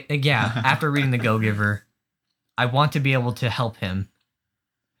so yeah, after reading the Go Giver, I want to be able to help him.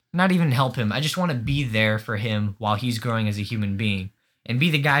 Not even help him. I just want to be there for him while he's growing as a human being and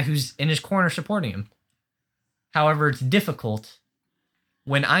be the guy who's in his corner supporting him. However, it's difficult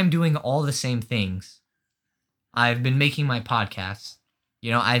when I'm doing all the same things. I've been making my podcasts.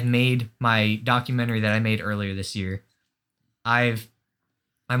 You know, I've made my documentary that I made earlier this year. I'm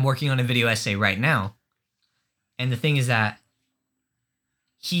working on a video essay right now. And the thing is that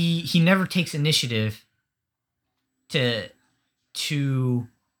he never takes initiative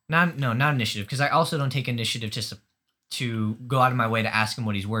not initiative, because I also don't take initiative to go out of my way to ask him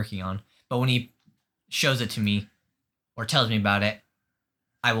what he's working on. But when he shows it to me or tells me about it,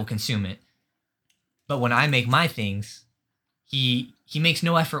 I will consume it. But when I make my things, he makes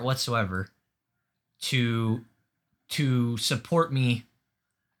no effort whatsoever to support me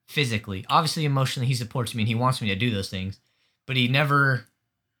physically. Obviously, emotionally, he supports me and he wants me to do those things, but he never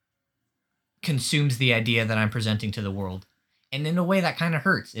consumes the idea that I'm presenting to the world. And in a way that kind of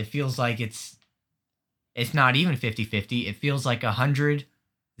hurts. It feels like it's not even 50-50. It feels like 100-0.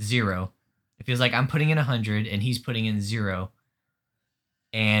 It feels like I'm putting in 100 and he's putting in 0.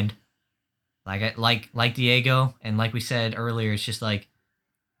 And like Diego, and like we said earlier, it's just like,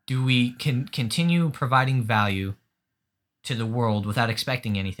 do we continue providing value to the world without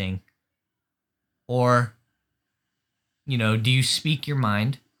expecting anything? Or, you know, do you speak your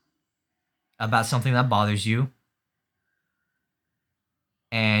mind about something that bothers you?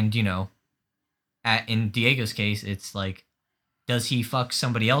 And, you know, in Diego's case, it's like, does he fuck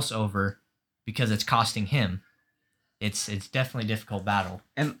somebody else over because it's costing him? It's definitely a difficult battle.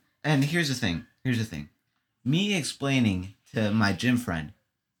 And here's the thing. Me explaining to my gym friend,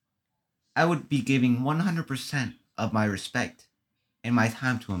 I would be giving 100% of my respect and my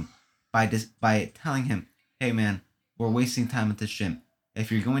time to him by telling him, hey man, we're wasting time at this gym. If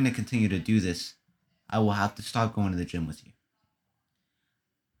you're going to continue to do this, I will have to stop going to the gym with you.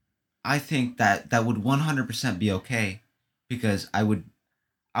 I think that would 100% be okay because I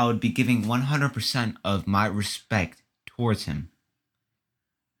would be giving 100% of my respect towards him.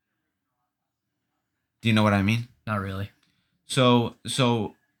 Do you know what I mean? Not really. So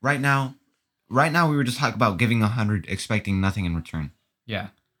right now we were just talking about giving 100 expecting nothing in return. Yeah.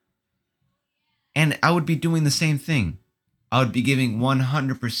 And I would be doing the same thing. I would be giving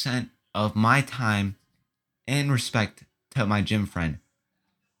 100% of my time and respect to my gym friend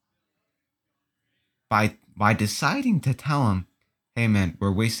by deciding to tell him, "Hey man,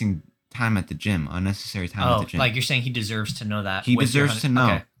 we're wasting time at the gym, unnecessary time at Oh, the gym." like you're saying he deserves to know that. He with your deserves to 100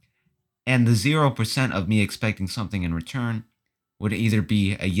 know. Okay. And the 0% of me expecting something in return would either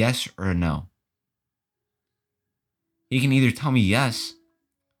be a yes or a no. He can either tell me yes,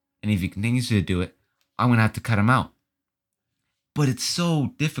 and if he continues to do it, I'm going to have to cut him out. But it's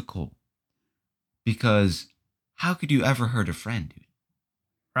so difficult because how could you ever hurt a friend, dude?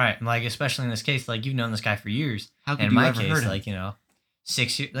 Right. and, Like, especially in this case, like, you've known this guy for years. How And could in you my ever hurt case, him? like,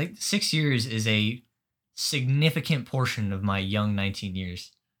 6 years, like 6 years is a significant portion of my young 19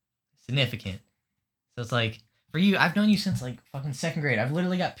 years. Significant. So it's like, for you, I've known you since like fucking second grade. I've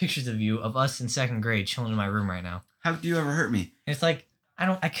literally got pictures of you of us in second grade chilling in my room right now. How could you ever hurt me? And it's like,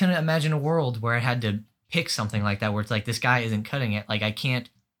 I couldn't imagine a world where I had to pick something like that where it's like, this guy isn't cutting it. Like, I can't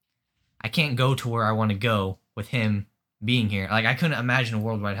go to where I want to go with him being here. Like, I couldn't imagine a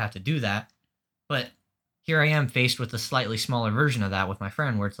world where I'd have to do that. But here I am faced with a slightly smaller version of that with my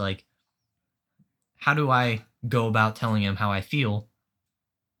friend where it's like, how do I go about telling him how I feel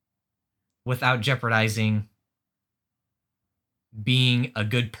without jeopardizing being a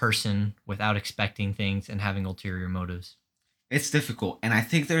good person without expecting things and having ulterior motives? It's difficult, and I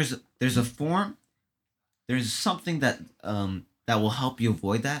think there's a form, there's something that will help you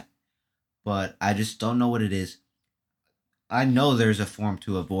avoid that, but I just don't know what it is. I know there's a form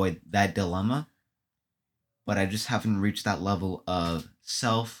to avoid that dilemma, but I just haven't reached that level of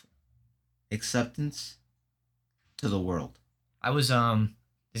self acceptance to the world. I was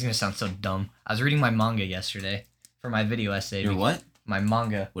this is gonna sound so dumb. I was reading my manga yesterday for my video essay. Your what? My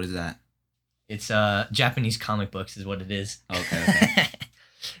manga. What is that? It's Japanese comic books is what it is. Okay.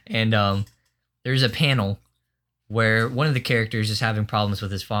 And there's a panel where one of the characters is having problems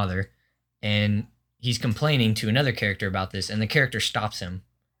with his father, and he's complaining to another character about this, and the character stops him.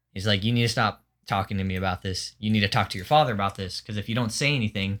 He's like, "You need to stop talking to me about this. You need to talk to your father about this, because if you don't say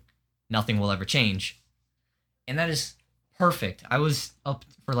anything, nothing will ever change." And that is perfect. I was up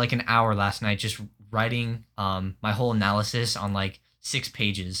for like an hour last night just writing my whole analysis on like 6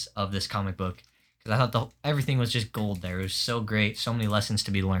 pages of this comic book because I thought everything was just gold there. It was so great, so many lessons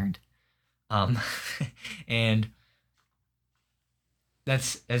to be learned. And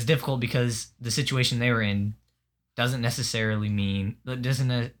that's difficult because the situation they were in doesn't necessarily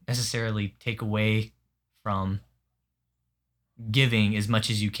take away from giving as much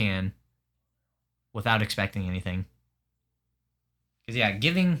as you can without expecting anything. Because yeah,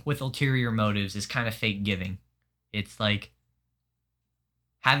 giving with ulterior motives is kind of fake giving. It's like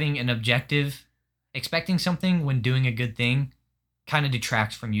having an objective, expecting something when doing a good thing kind of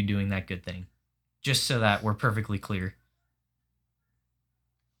detracts from you doing that good thing. Just so that we're perfectly clear.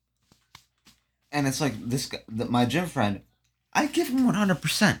 And it's like this guy, my gym friend, I give him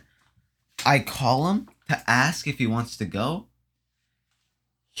 100%. I call him to ask if he wants to go.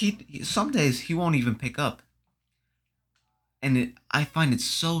 He some days he won't even pick up. And I find it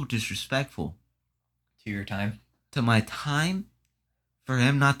so disrespectful To your time. to my time for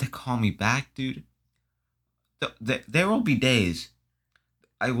him not to call me back, dude. There will be days,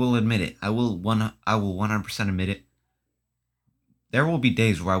 I will admit it. I will 100% admit it. There will be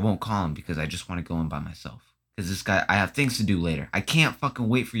days where I won't call him because I just want to go in by myself. Because this guy, I have things to do later. I can't fucking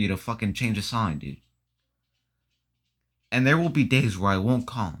wait for you to fucking change a song, dude. And there will be days where I won't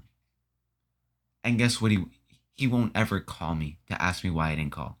call him. And guess what? He won't ever call me to ask me why I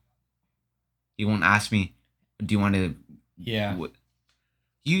didn't call. He won't ask me, do you want to... Yeah.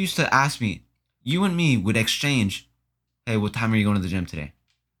 You used to ask me, you and me would exchange, hey, what time are you going to the gym today?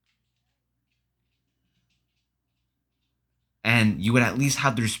 And you would at least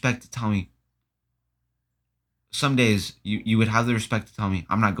have the respect to tell me, some days you would have the respect to tell me,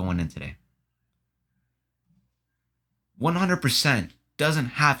 I'm not going in today. 100% doesn't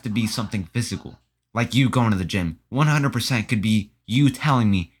have to be something physical, like you going to the gym. 100% could be you telling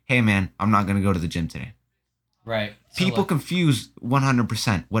me, hey man, I'm not going to go to the gym today. Right. People confuse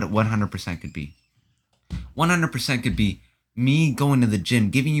 100% what 100% could be. 100% could be me going to the gym,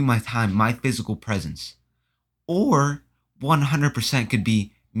 giving you my time, my physical presence. Or 100% could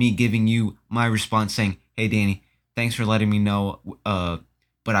be me giving you my response saying, "Hey Danny, thanks for letting me know,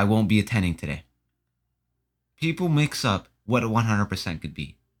 but I won't be attending today." People mix up what a 100% could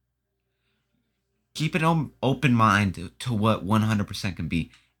be. Keep an open mind to what 100% can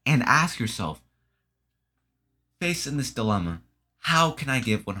be, and ask yourself, faced in this dilemma, how can I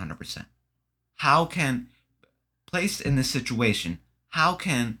give 100%? How can, placed in this situation, how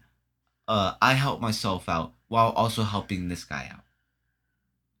can I help myself out while also helping this guy out?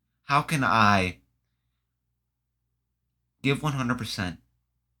 How can I give 100%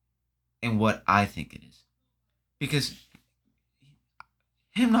 in what I think it is? Because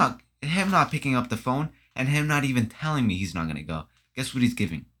him not picking up the phone and him not even telling me he's not gonna go. Guess what he's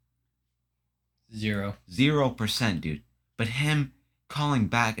giving? 0. 0%, dude. But him calling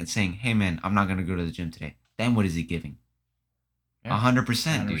back and saying, "Hey man, I'm not gonna go to the gym today." Then what is he giving? Yeah,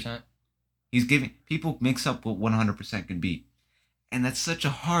 100%, dude. 100%. He's giving. People mix up what 100% can be, and that's such a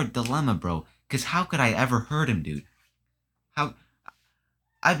hard dilemma, bro. Cause how could I ever hurt him, dude? How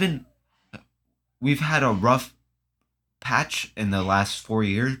I've been. We've had a rough patch in the last 4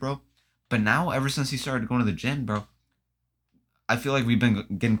 years, bro. But now, ever since he started going to the gym, bro, I feel like we've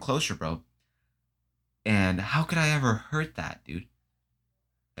been getting closer, bro. And how could I ever hurt that, dude?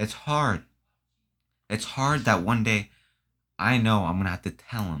 It's hard. It's hard that one day I know I'm gonna have to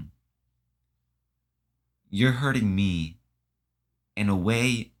tell him, "You're hurting me in a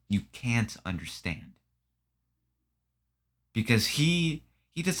way you can't understand." Because he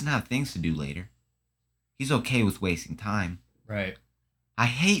doesn't have things to do later. He's okay with wasting time. Right. I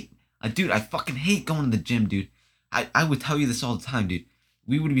hate, dude. I fucking hate going to the gym, dude. I would tell you this all the time, dude.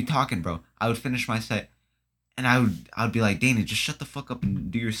 We would be talking, bro. I would finish my set, and I would be like, "Danny, just shut the fuck up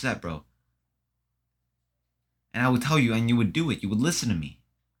and do your set, bro." And I would tell you, and you would do it. You would listen to me.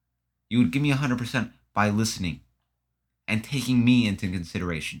 You would give me 100% by listening and taking me into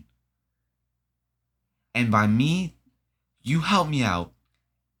consideration. And by me, you help me out.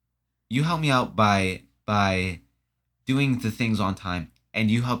 You help me out by doing the things on time,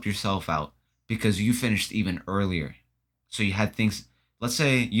 and you helped yourself out because you finished even earlier. So you had things. Let's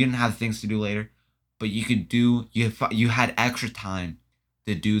say you didn't have things to do later, but you could do. You had extra time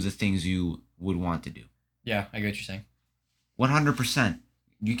to do the things you would want to do. Yeah, I get what you're saying. 100%.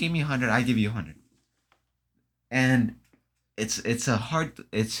 You gave me 100. I give you 100. And it's a hard.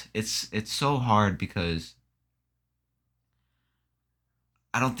 It's so hard because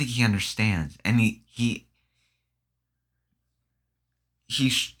I don't think he understands, and he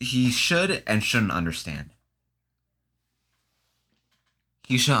should and shouldn't understand.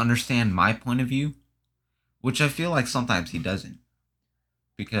 He should understand my point of view, which I feel like sometimes he doesn't,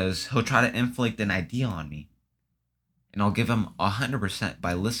 because he'll try to inflict an idea on me, and I'll give him 100%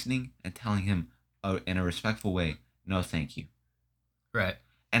 by listening and telling him in a respectful way, "No, thank you." Right.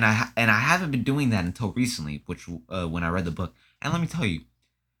 And I haven't been doing that until recently, which when I read the book. And let me tell you,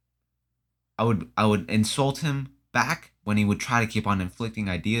 I would insult him back when he would try to keep on inflicting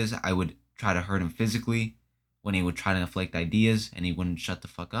ideas. I would try to hurt him physically when he would try to inflict ideas and he wouldn't shut the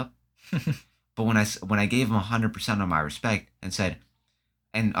fuck up. But when I gave him 100% of my respect and said,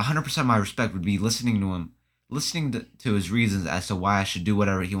 and 100% of my respect would be listening to him, listening to his reasons as to why I should do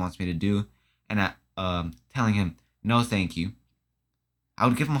whatever he wants me to do, and telling him no, thank you. I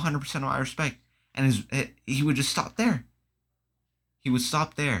would give him 100% of my respect, and he would just stop there. He would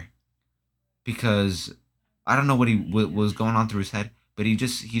stop there because I don't know what was going on through his head, but he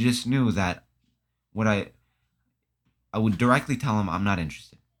just knew that what I would directly tell him I'm not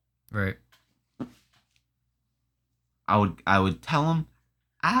interested. Right. I would tell him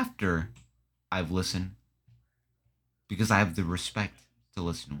after I've listened because I have the respect to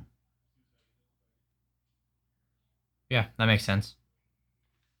listen to him. Yeah, that makes sense.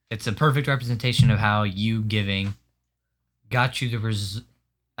 It's a perfect representation of how you giving got you the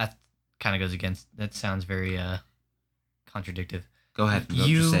that kind of goes against. That sounds very contradictive. Go ahead.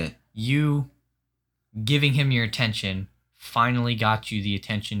 You Just say it. you giving him your attention finally got you the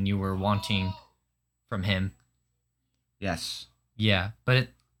attention you were wanting from him. Yes. Yeah, but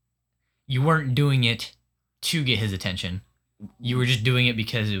you weren't doing it to get his attention. You were just doing it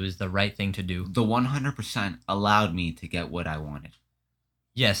because it was the right thing to do. The 100% allowed me to get what I wanted.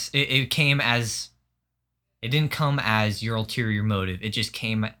 Yes, it came as. It didn't come as your ulterior motive. It just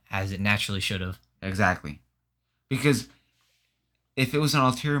came as it naturally should have. Exactly. Because if it was an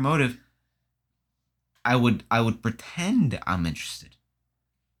ulterior motive, I would pretend I'm interested.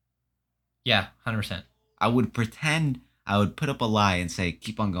 Yeah, 100%. I would pretend I would put up a lie and say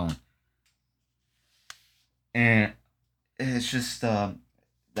keep on going. And it's just that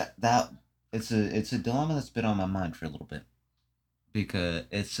it's a dilemma that's been on my mind for a little bit. because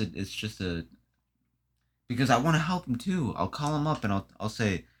it's just a because I want to help him too. I'll call him up and I'll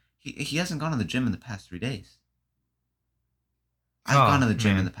say he hasn't gone to the gym in the past 3 days. I've gone Oh to the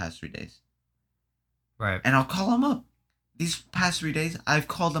gym in man, the past 3 days, right. and I'll call him up. These past 3 days, I've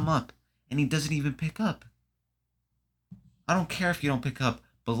called him up, and he doesn't even pick up. I don't care if you don't pick up,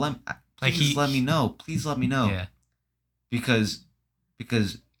 but Like please let me know. Please let me know yeah, because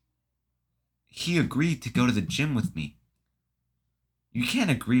because he agreed to go to the gym with me. You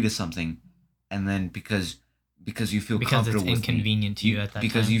can't agree to something and then because you feel because it's comfortable with me, inconvenient to you at that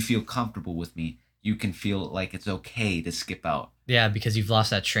because time. you feel comfortable with me, you can feel like it's okay to skip out. Yeah, because you've lost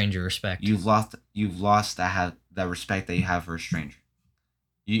that stranger respect. You've lost that respect that you have for a stranger.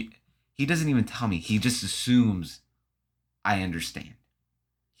 You he doesn't even tell me. He just assumes I understand.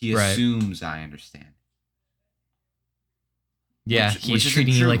 He Right. assumes I understand. Yeah, Which he's isn't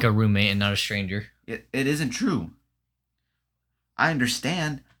treating you like true. a roommate and not a stranger. It isn't true. I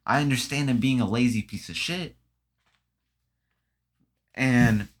understand. I understand him being a lazy piece of shit.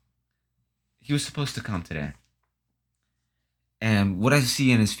 And he was supposed to come today. And what I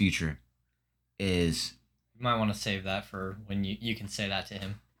see in his future is You might want to save that for when you can say that to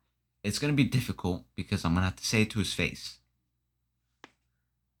him. it's going to be difficult because I'm going to have to say it to his face.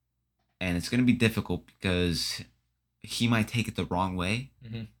 And it's going to be difficult because he might take it the wrong way.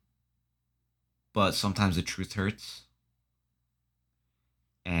 Mhm. But sometimes the truth hurts.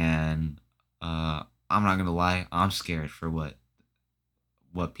 And I'm not going to lie, I'm scared for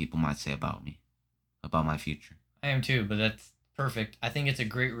what people might say about me, about my future. I am too, but that's perfect. I think it's a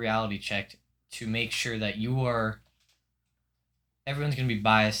great reality check to make sure that you are. Everyone's going to be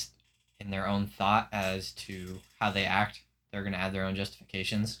biased in their own thought as to how they act. They're going to add their own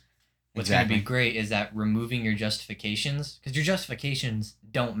justifications. What's going to be Exactly. great is that removing your justifications, because your justifications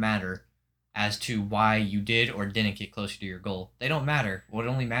don't matter as to why you did or didn't get closer to your goal. They don't matter. What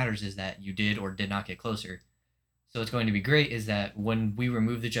only matters is that you did or did not get closer. So what's going to be great is that when we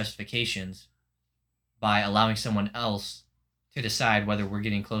remove the justifications by allowing someone else to decide whether we're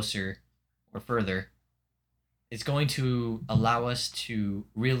getting closer or further, it's going to allow us to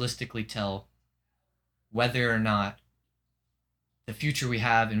realistically tell whether or not the future we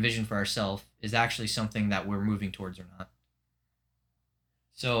have envisioned for ourselves is actually something that we're moving towards or not.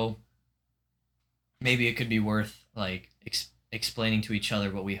 So maybe it could be worth like explaining to each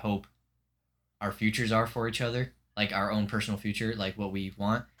other what we hope our futures are for each other, like our own personal future, like what we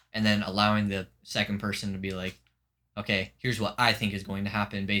want, and then allowing the second person to be like, okay, here's what I think is going to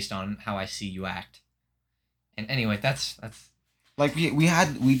happen based on how I see you act. And anyway, that's Like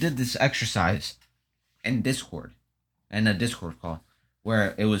we did this exercise in Discord, in a Discord call,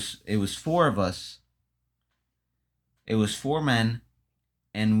 where it was four of us. It was four men,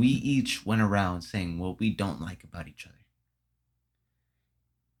 and we each went around saying what we don't like about each other.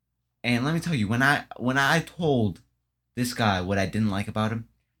 And let me tell you, when I told this guy what I didn't like about him,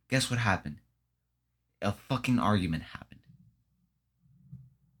 guess what happened? A fucking argument happened.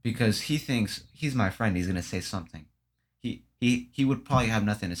 Because he thinks he's my friend, he's gonna say something. He would probably have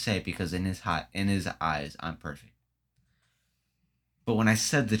nothing to say because in his eyes I'm perfect. But when I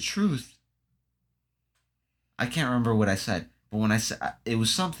said the truth, I can't remember what I said. But when I said it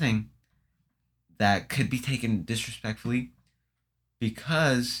was something that could be taken disrespectfully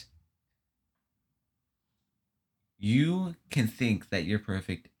because you can think that you're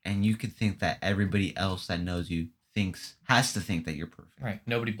perfect and you can think that everybody else that knows you thinks has to think that you're perfect. right.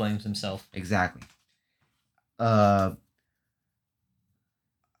 Nobody blames himself. Exactly. I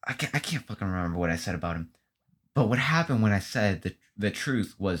can't fucking remember what I said about him. But what happened when I said the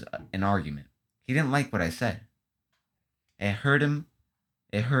truth was an argument. He didn't like what I said. It hurt him.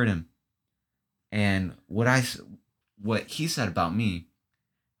 It hurt him. And what he said about me,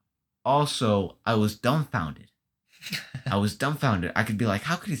 also I was dumbfounded. I was dumbfounded. I could be like,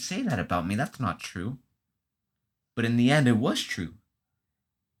 how could he say that about me? That's not true. But in the end, it was true.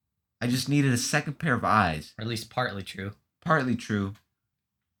 I just needed a second pair of eyes. Or at least partly true. Partly true.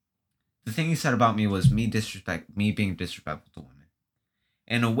 The thing he said about me was me being disrespectful to women.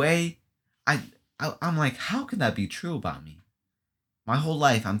 In a way, I'm like, how can that be true about me? My whole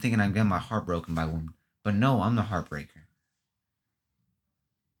life, I'm thinking I'm getting my heart broken by women, but no, I'm the heartbreaker.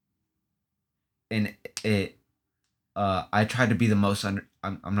 And I tried to be the most I'm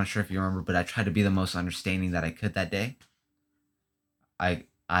not sure if you remember, but I tried to be the most understanding that I could that day. I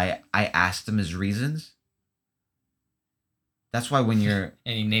asked him his reasons. That's why when you're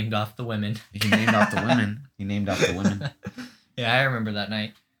And he named off the women. he named off the women. He named off the women. Yeah, I remember that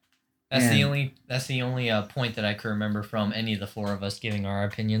night. That's And- the only point that I can remember from any of the four of us giving our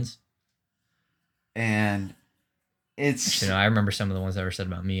opinions. And it's You know, I remember some of the ones that were said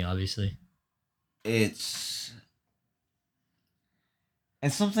about me, obviously. it's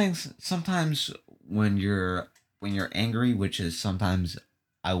and some things sometimes when you're angry, which is sometimes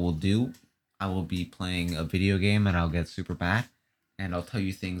I will do, I will be playing a video game and I'll get super mad and I'll tell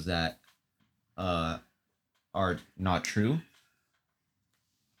you things that uh are not true.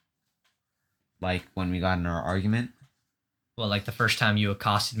 Like when we got in our argument. Well, like the first time you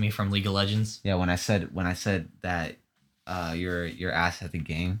accosted me from League of Legends. Yeah, when I said that your ass at the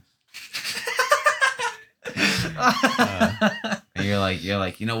game. And you're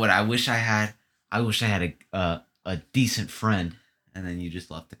like, you know what? I wish I had a decent friend. And then you just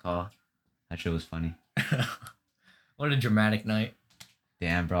left the call. That shit was funny. What a dramatic night.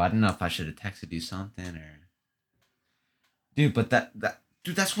 Damn, bro. I don't know if I should have texted you something or. Dude, but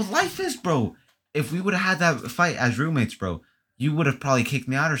dude, that's what life is, bro. If we would have had that fight as roommates, bro, you would have probably kicked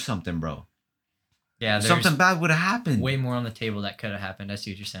me out or something, bro. Yeah, there's Something bad would have happened. way more on the table that could have happened. I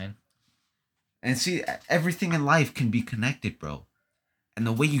see what you're saying. And see, everything in life can be connected, bro. And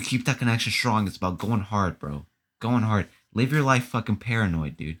the way you keep that connection strong is about going hard, bro. Going hard. Live your life fucking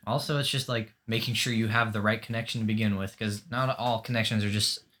paranoid, dude. Also, it's just like making sure you have the right connection to begin with, because not all connections are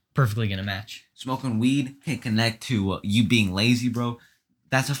just perfectly gonna match. Smoking weed can connect to you being lazy, bro.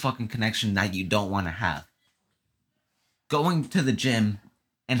 That's a fucking connection that you don't want to have. Going to the gym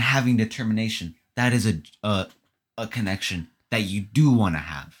and having determination, that is a connection that you do want to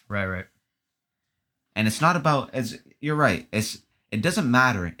have. Right. And it's not about, as you're right, it doesn't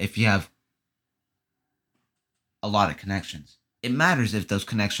matter if you have a lot of connections. It matters if those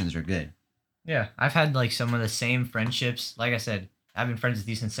connections are good. Yeah, I've had like some of the same friendships. Like I said, I've been friends with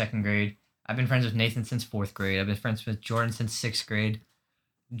you since 2nd grade. I've been friends with Nathan since 4th grade. I've been friends with Jordan since 6th grade.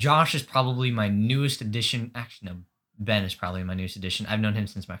 Josh is probably my newest addition. Actually, no, Ben is probably my newest addition. I've known him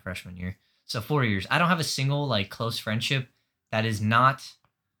since my freshman year. So 4 years. I don't have a single like close friendship that is not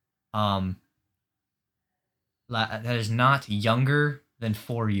younger than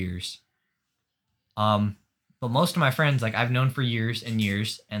 4 years. But most of my friends, like I've known for years and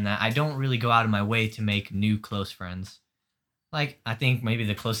years, and that I don't really go out of my way to make new close friends. Like I think maybe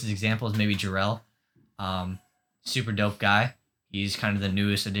the closest example is maybe Jarrell. Super dope guy. He's kind of the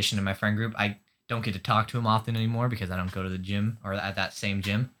newest addition to my friend group. I don't get to talk to him often anymore because I don't go to the gym or at that same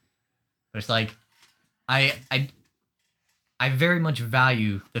gym. But it's like I very much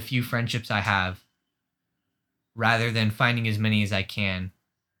value the few friendships I have rather than finding as many as I can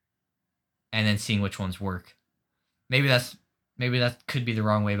and then seeing which ones work. Maybe that could be the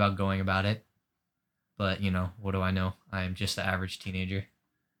wrong way about going about it. But, you know, what do I know? I am just the average teenager.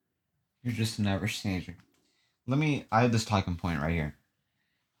 You're just an average teenager. I have this talking point right here.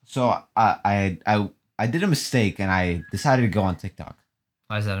 So I did a mistake and I decided to go on TikTok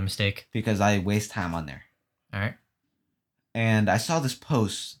Why is that a mistake? because I waste time on there. All right. And I saw this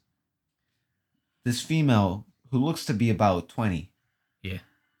post. This female who looks to be about 20. Yeah.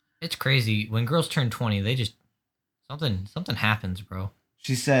 It's crazy. When girls turn 20, they just something happens, bro.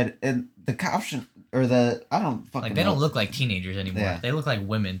 She said in the caption or I don't fucking Like they know. don't look like teenagers anymore. Yeah. They look like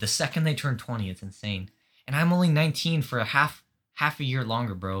women. The second they turn 20, it's insane. And I'm only 19 for a half a year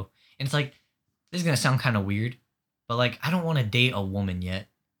longer, bro. And it's like this is going to sound kind of weird, but like I don't want to date a woman yet.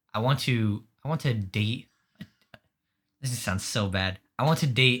 I want to date this sounds so bad. I want to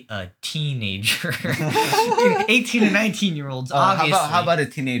date a teenager. 18 and 19-year-olds, obviously. How about a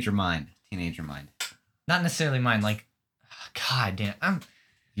teenager mind? Teenager mind. Not necessarily mine. Like, God damn,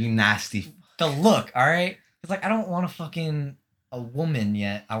 You nasty. the look. All right, it's like I don't want a woman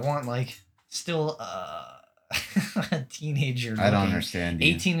yet. I want like still a teenager. I don't looking. understand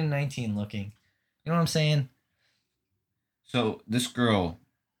you. 18 and 19 looking. You know what I'm saying? So this girl.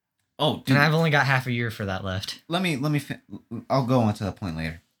 Oh, dude. And I've only got half a year for that left. Let me. I'll go on to the point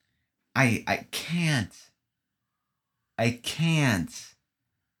later. I can't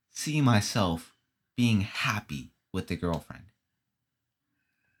see myself being happy with the girlfriend.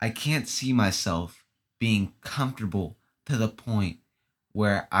 I can't see myself being comfortable to the point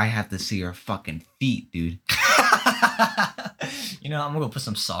where I have to see her fucking feet, dude. You know, I'm gonna go put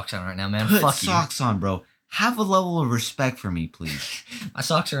some socks on right now, man. Put Fuck socks on, bro. Have a level of respect for me, please. you. My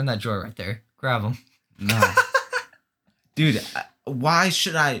socks are in that drawer right there. Grab them. No. Dude, why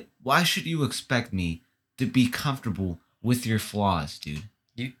should you expect me to be comfortable with your flaws, dude?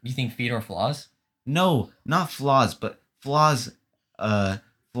 You think feet are flaws? No, not flaws, but flaws,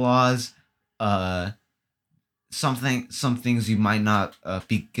 some things you might not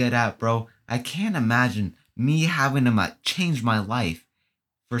be good at, bro. I can't imagine me having to change my life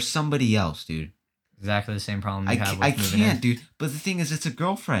for somebody else, dude. Exactly the same problem you have with I moving can't, in. dude. But the thing is, it's a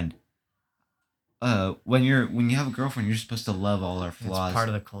girlfriend. when you have a girlfriend, you're supposed to love all her flaws. It's part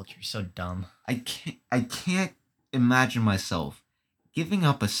of the culture. You're so dumb. I can't imagine myself giving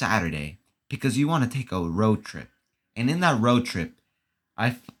up a Saturday because you want to take a road trip, and in that road trip,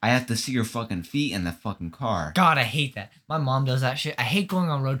 I have to see your fucking feet in the fucking car. God, I hate that. My mom does that shit. I hate going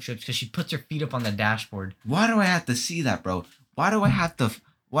on road trips because she puts her feet up on the dashboard. Why do I have to see that, bro? Why do I have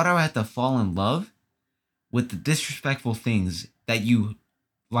to fall in love with the disrespectful things that you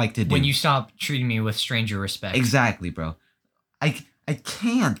like to do? When you stop treating me with stranger respect. Exactly, bro. I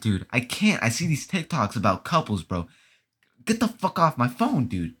can't, dude. I can't. I see these TikToks about couples, bro. Get the fuck off my phone,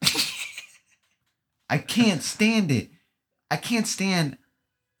 dude. I can't stand it. I can't stand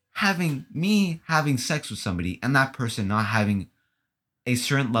having sex with somebody and that person not having a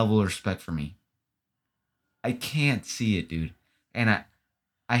certain level of respect for me. I can't see it, dude. And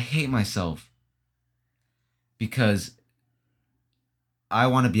I hate myself because I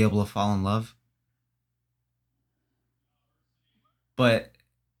want to be able to fall in love, but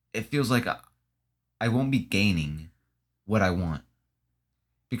it feels like I won't be gaining what I want.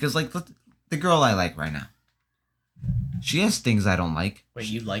 Because like the girl I like right now, she has things I don't like. Wait,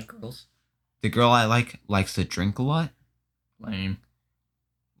 you like girls? The girl I like likes to drink a lot. Lame.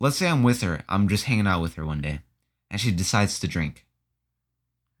 Let's say I'm with her. I'm just hanging out with her one day, and she decides to drink.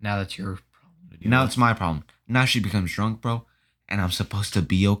 Now that's your problem to deal Now with. it's my problem. Now she becomes drunk, bro, and I'm supposed to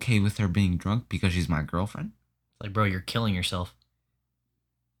be okay with her being drunk because she's my girlfriend? It's like, bro, you're killing yourself.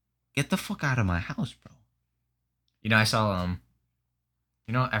 Get the fuck out of my house, bro. You know, I saw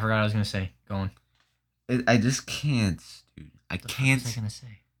you know, I forgot what I was gonna say. Go on. I just can't, dude. I What the fuck can't was I gonna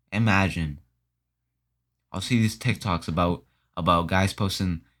say? imagine. I'll see these TikToks about guys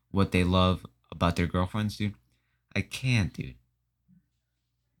posting what they love about their girlfriends, dude. I can't, dude.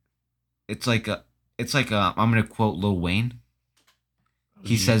 It's like I'm gonna quote Lil Wayne.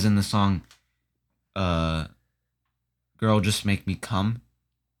 He says in the song, "Girl, just make me come,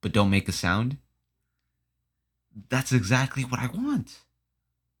 but don't make a sound." That's exactly what I want.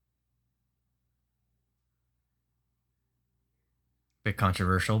 Bit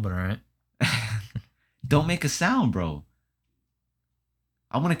controversial, but alright. Don't make a sound, bro.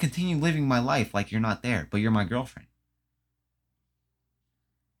 I want to continue living my life like you're not there, but you're my girlfriend.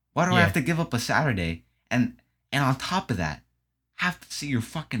 Why do I Yeah. have to give up a Saturday and on top of that, have to see your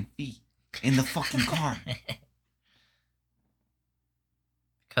fucking feet in the fucking car?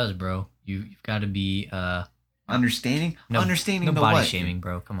 Because, bro, you've got to be Understanding? Understanding no the body what? shaming,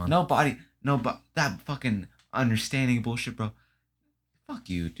 bro. Come on. That fucking understanding bullshit, bro. Fuck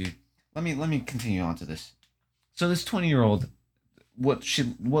you, dude. Let me continue on to this. So this 20-year-old, what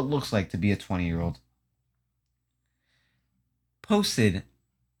looks like to be a 20-year-old, posted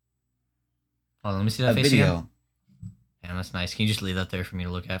Hold on, let me see a that face video. again. Damn, that's nice. Can you just leave that there for me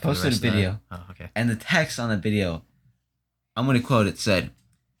to look at? For Posted the rest a video. Of the... Oh, okay. And the text on the video, I'm going to quote it, said,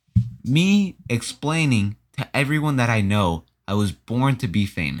 "Me explaining to everyone that I know I was born to be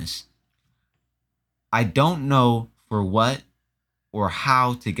famous. I don't know for what or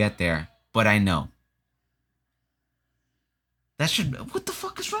how to get there, but I know." What the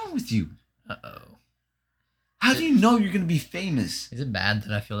fuck is wrong with you? Uh-oh. How do you know you're going to be famous? Is it bad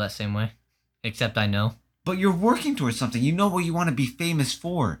that I feel that same way? Except I know. But you're working towards something. You know what you want to be famous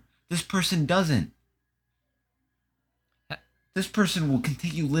for. This person doesn't. This person will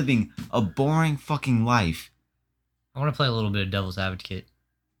continue living a boring fucking life. I want to play a little bit of devil's advocate.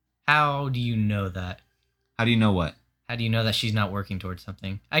 How do you know that? How do you know what? How do you know that she's not working towards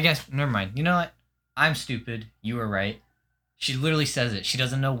something? I guess, never mind. You know what? I'm stupid. You were right. She literally says it. She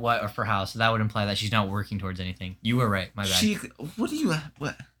doesn't know what or for how, so that would imply that she's not working towards anything. You were right. My bad.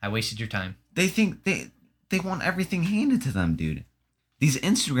 What? I wasted your time. They think they want everything handed to them, dude. These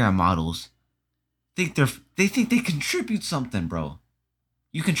Instagram models they think they contribute something, bro.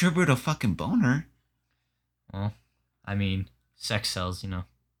 You contribute a fucking boner. Well, I mean, sex sells, you know.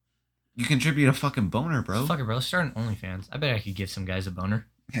 You contribute a fucking boner, bro. Fuck it, bro. Start an OnlyFans. I bet I could give some guys a boner.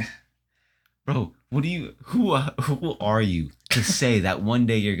 Bro, who are you to say that one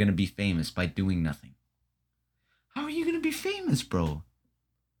day you're gonna be famous by doing nothing? How are you gonna be famous, bro?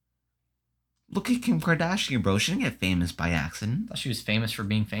 Look at Kim Kardashian, bro. She didn't get famous by accident. I thought she was famous for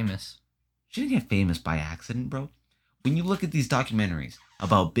being famous. She didn't get famous by accident, bro. When you look at these documentaries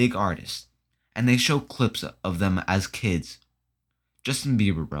about big artists, and they show clips of them as kids, Justin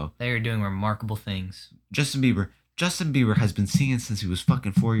Bieber, bro. They are doing remarkable things. Justin Bieber has been singing since he was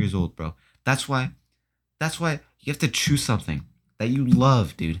fucking 4 years old, bro. That's why you have to choose something that you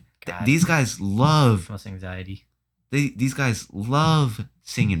love, dude. God. These guys love. Most anxiety. These guys love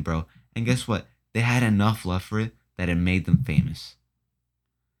singing, bro. And guess what? They had enough love for it that it made them famous.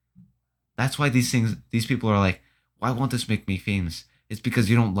 That's why these people are like, why won't this make me famous? It's because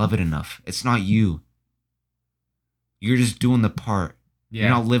you don't love it enough. It's not you. You're just doing the part. You're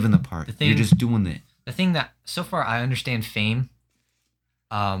not living the part. You're just doing it. The thing that so far I understand fame,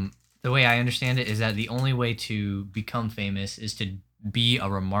 the way I understand it is that the only way to become famous is to be a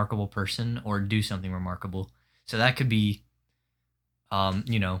remarkable person or do something remarkable. So that could be,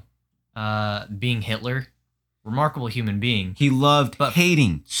 being Hitler, remarkable human being, He loved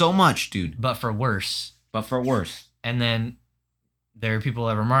hating so much, dude. but for worse. But for worse. And then there are people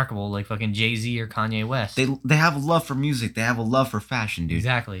that are remarkable, like fucking Jay-Z or Kanye West. They have a love for music. They have a love for fashion, dude.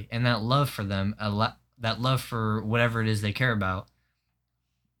 Exactly. And that love for them, that love for whatever it is they care about,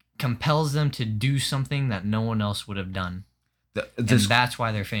 compels them to do something that no one else would have done. And that's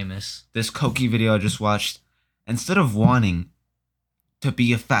why they're famous. This Koki video I just watched, instead of wanting to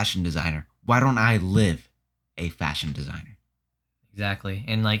be a fashion designer, why don't I live a fashion designer? Exactly.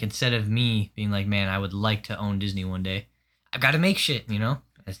 And like, instead of me being like, man, I would like to own Disney one day, I've got to make shit, you know?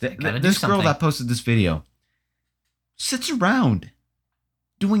 This girl that posted this video sits around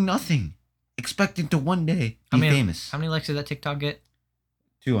doing nothing, expecting to one day be famous. How many likes did that TikTok get?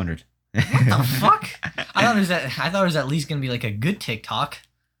 200. What the fuck? I thought it was at least gonna be like a good TikTok.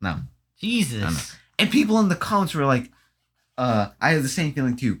 No. Jesus. No. And people in the comments were like, I have the same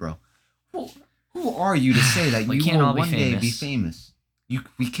feeling too, bro. Who are you to say that you will one day be famous?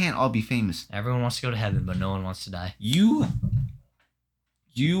 We can't all be famous. Everyone wants to go to heaven, but no one wants to die.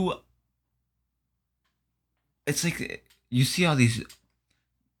 It's like you see all these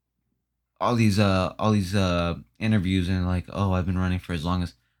interviews and like, oh, I've been running for as long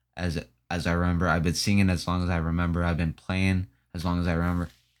as I remember. I've been singing as long as I remember. I've been playing as long as I remember.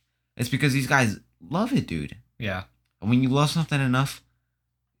 It's because these guys love it, dude. Yeah. And when you love something enough,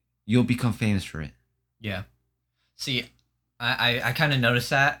 you'll become famous for it. Yeah. See, I kind of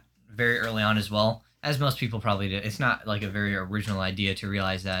noticed that very early on as well, as most people probably did. It's not like a very original idea to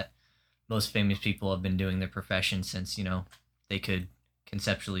realize that most famous people have been doing their profession since, they could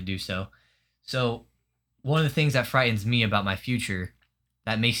conceptually do so. So one of the things that frightens me about my future,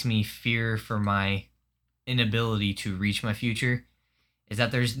 that makes me fear for my inability to reach my future, is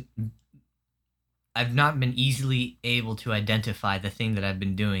that I've not been easily able to identify the thing that I've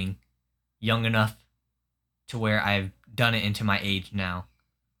been doing young enough to where I've done it into my age now.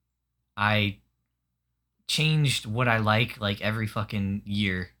 I changed what I like every fucking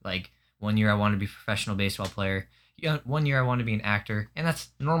year. Like 1 year I want to be a professional baseball player. 1 year I want to be an actor, and that's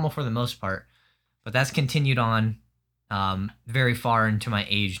normal for the most part. But that's continued on very far into my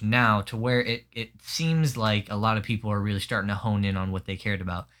age now, to where it seems like a lot of people are really starting to hone in on what they cared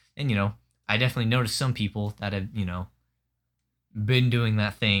about. And I definitely noticed some people that have been doing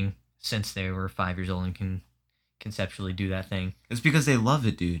that thing since they were 5 years old and can conceptually do that thing. It's because they love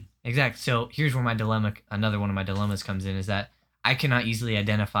it, dude. Exactly. So here's where another one of my dilemmas comes in, is that I cannot easily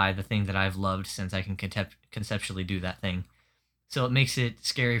identify the thing that I've loved since I can conceptually do that thing. So it makes it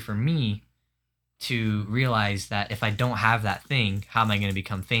scary for me to realize that if I don't have that thing, how am I going to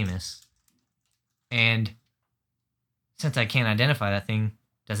become famous? And since I can't identify that thing,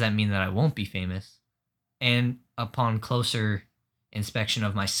 does that mean that I won't be famous? And upon closer inspection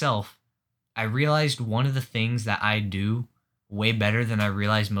of myself, I realized one of the things that I do way better than I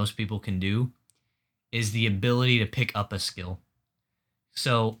realized most people can do is the ability to pick up a skill.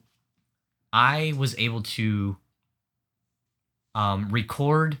 So I was able to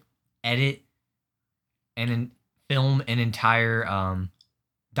record, edit, and film an entire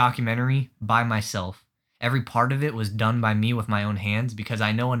documentary by myself. Every part of it was done by me with my own hands, because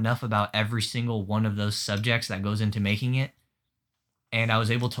I know enough about every single one of those subjects that goes into making it. And I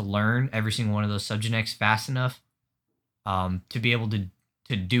was able to learn every single one of those subjects fast enough to be able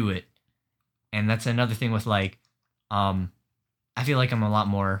to do it. And that's another thing with I feel like I'm a lot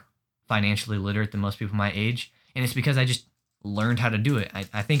more financially literate than most people my age. And it's because I just learned how to do it.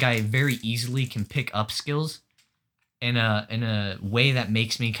 I think I very easily can pick up skills in a way that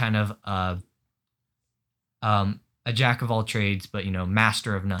makes me kind of a jack of all trades, but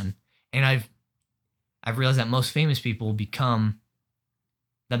master of none. And I've realized that most famous people become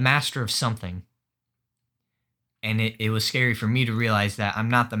the master of something. And it was scary for me to realize that I'm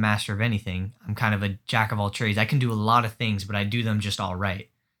not the master of anything. I'm kind of a jack of all trades. I can do a lot of things, but I do them just all right.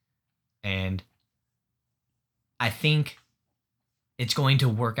 And I think it's going to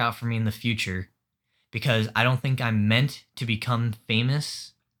work out for me in the future, because I don't think I'm meant to become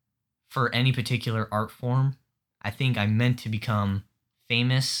famous for any particular art form. I think I'm meant to become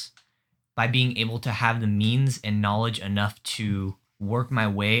famous by being able to have the means and knowledge enough to work my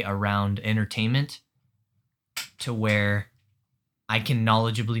way around entertainment to where I can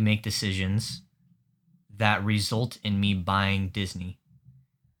knowledgeably make decisions that result in me buying Disney.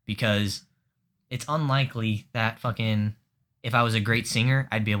 Because it's unlikely that fucking if I was a great singer,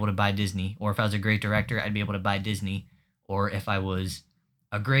 I'd be able to buy Disney, or if I was a great director, I'd be able to buy Disney, or if I was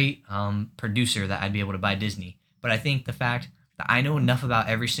a great producer, that I'd be able to buy Disney. But I think the fact that I know enough about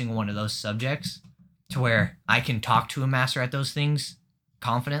every single one of those subjects to where I can talk to a master at those things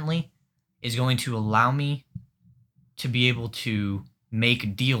confidently is going to allow me to be able to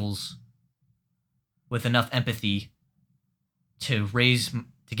make deals with enough empathy to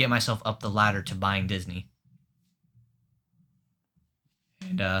get myself up the ladder to buying Disney.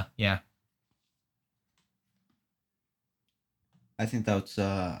 And yeah, I think that was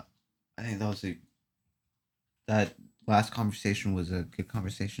that last conversation was a good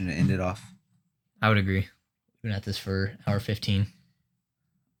conversation to end it off. I would agree. We've been at this for hour 15.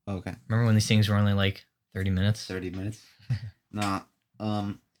 Okay. Remember when these things were only like 30 minutes? 30 minutes. Nah.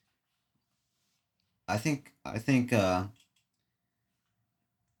 I think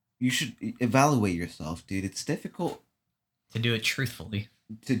you should evaluate yourself, dude. It's difficult To do it truthfully.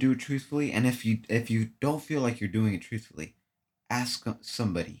 to do it truthfully, and if you don't feel like you're doing it truthfully, ask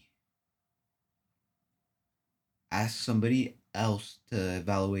somebody. Ask somebody else to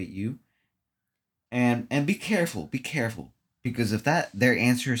evaluate you, and be careful. Be careful, because if their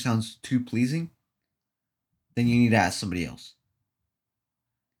answer sounds too pleasing, then you need to ask somebody else.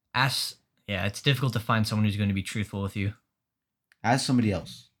 Yeah, it's difficult to find someone who's going to be truthful with you. Ask somebody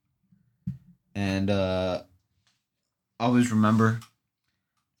else, and always remember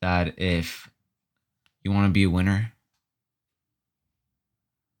that if you want to be a winner,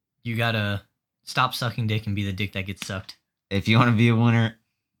 You gotta stop sucking dick and be the dick that gets sucked. if you want to be a winner,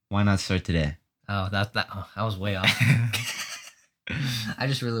 why not start today? Oh, that was way off. I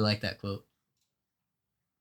just really like that quote.